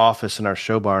our office in our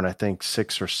show barn, I think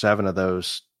 6 or 7 of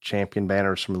those champion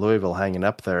banners from Louisville hanging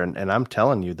up there, and I'm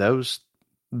telling you, those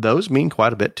mean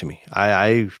quite a bit to me.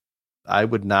 I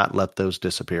would not let those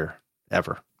disappear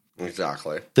ever.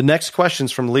 Exactly. The next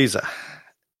question's from Lisa.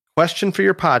 Question for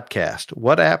your podcast.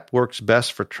 What app works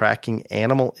best for tracking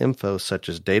animal info such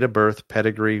as date of birth,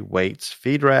 pedigree, weights,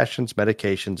 feed rations,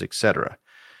 medications, etc.?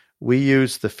 We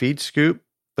use the Feed Scoop,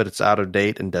 but it's out of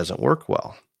date and doesn't work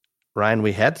well. Ryan,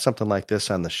 we had something like this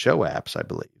on the show apps, I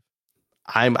believe.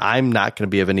 I'm not going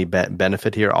to be of any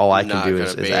benefit here. All I can do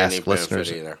is ask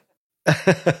listeners. Either.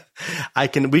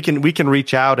 We can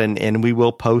reach out and we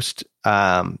will post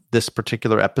this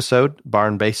particular episode,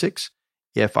 Barn Basics.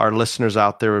 If our listeners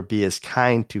out there would be as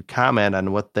kind to comment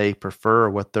on what they prefer or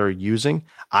what they're using,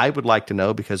 I would like to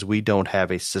know, because we don't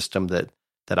have a system that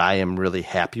I am really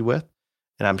happy with.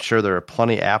 And I'm sure there are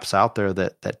plenty of apps out there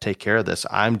that take care of this.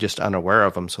 I'm just unaware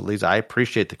of them. So Lisa, I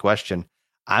appreciate the question.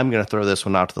 I'm going to throw this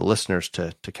one out to the listeners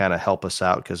to kind of help us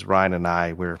out, because Ryan and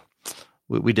I,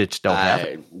 we just don't have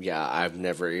it. Yeah, I've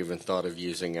never even thought of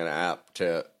using an app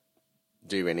to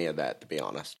do any of that, to be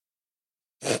honest.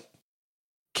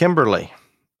 Kimberly,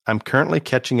 I'm currently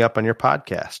catching up on your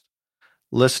podcast.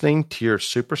 Listening to your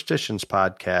Superstitions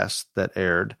podcast that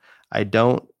aired, I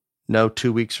don't know,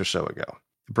 2 weeks or so ago.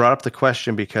 I brought up the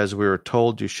question because we were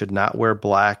told you should not wear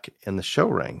black in the show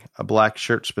ring, a black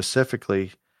shirt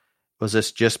specifically. Was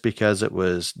this just because it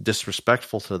was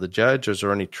disrespectful to the judge, or is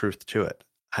there any truth to it?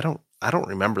 I don't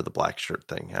remember the black shirt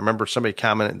thing. I remember somebody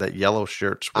commented that yellow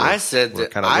shirts were, I said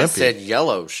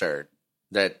yellow shirt.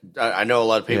 That I know a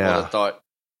lot of people that thought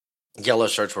yellow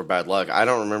shirts were bad luck. I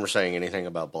don't remember saying anything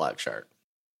about black shirt.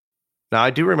 Now,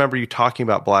 I do remember you talking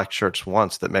about black shirts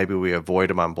once, that maybe we avoid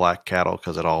them on black cattle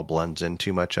because it all blends in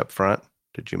too much up front.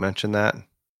 Did you mention that?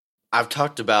 I've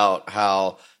talked about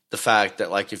how the fact that,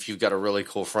 like, if you've got a really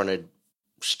cool fronted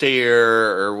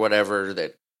steer or whatever,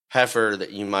 that heifer,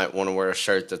 that you might want to wear a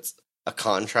shirt that's a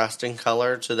contrasting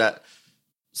color to that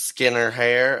skin or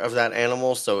hair of that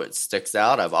animal so it sticks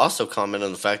out. I've also commented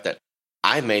on the fact that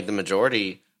I made the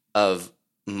majority of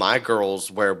my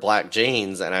girls wear black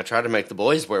jeans, and I try to make the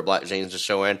boys wear black jeans to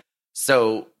show in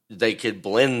so they could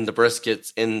blend the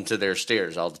briskets into their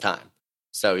steers all the time.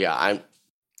 So yeah,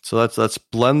 So let's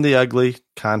blend the ugly,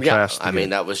 contrast. Yeah, I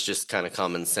mean, that was just kind of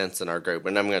common sense in our group.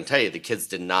 And I'm going to tell you, the kids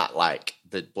did not like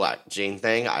the black jean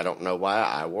thing. I don't know why.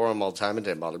 I wore them all the time. It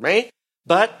didn't bother me.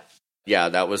 But yeah,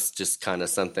 that was just kind of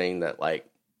something that like,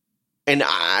 and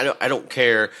I don't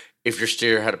care if your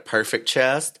steer had a perfect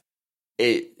chest.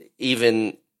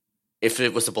 Even if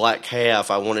it was a black calf,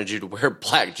 I wanted you to wear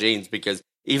black jeans because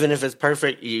even if it's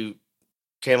perfect, you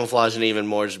camouflaging even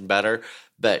more is better.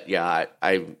 But yeah,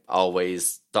 I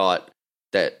always thought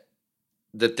that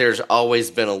there's always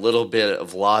been a little bit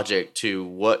of logic to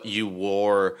what you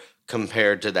wore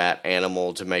compared to that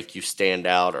animal to make you stand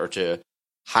out or to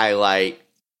highlight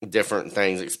different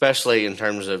things, especially in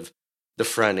terms of the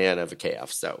front end of a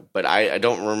calf. So, but I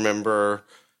don't remember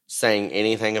saying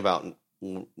anything about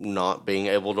not being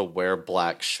able to wear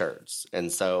black shirts.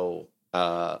 And so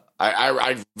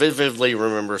I vividly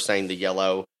remember saying the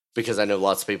yellow because I know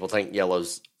lots of people think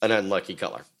yellow's an unlucky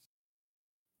color.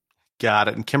 Got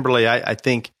it. And Kimberly, I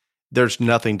think there's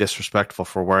nothing disrespectful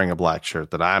for wearing a black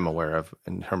shirt that I'm aware of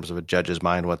in terms of a judge's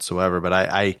mind whatsoever. But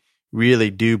I really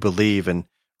do believe, and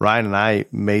Ryan and I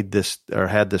made this or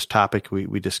had this topic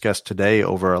we discussed today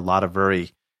over a lot of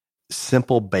very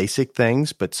simple, basic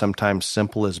things, but sometimes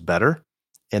simple is better.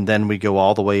 And then we go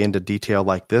all the way into detail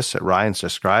like this that Ryan's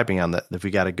describing on that. If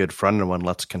we got a good front end one,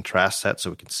 let's contrast that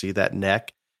so we can see that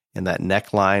neck and that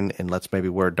neckline, and let's maybe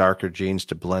wear darker jeans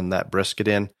to blend that brisket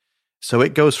in. So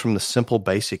it goes from the simple,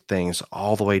 basic things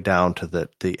all the way down to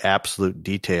the absolute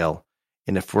detail.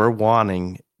 And if we're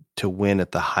wanting to win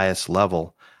at the highest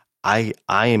level, I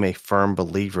am a firm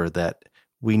believer that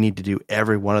we need to do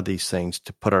every one of these things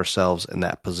to put ourselves in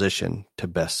that position to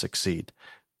best succeed.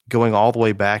 Going all the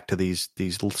way back to these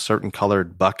certain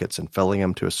colored buckets and filling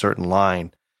them to a certain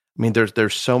line. I mean,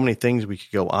 there's so many things we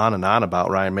could go on and on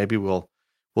about, Ryan. Maybe we'll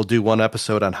do one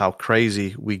episode on how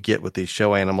crazy we get with these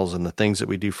show animals and the things that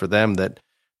we do for them that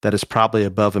is probably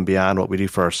above and beyond what we do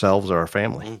for ourselves or our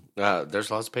family.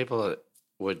 There's lots of people that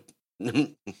would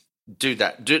do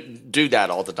that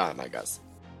all the time, I guess.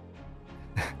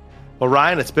 Well,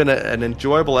 Ryan, it's been an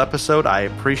enjoyable episode. I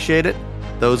appreciate it.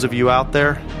 Those of you out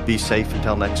there, be safe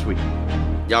until next week.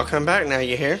 Y'all come back now,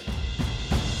 you hear?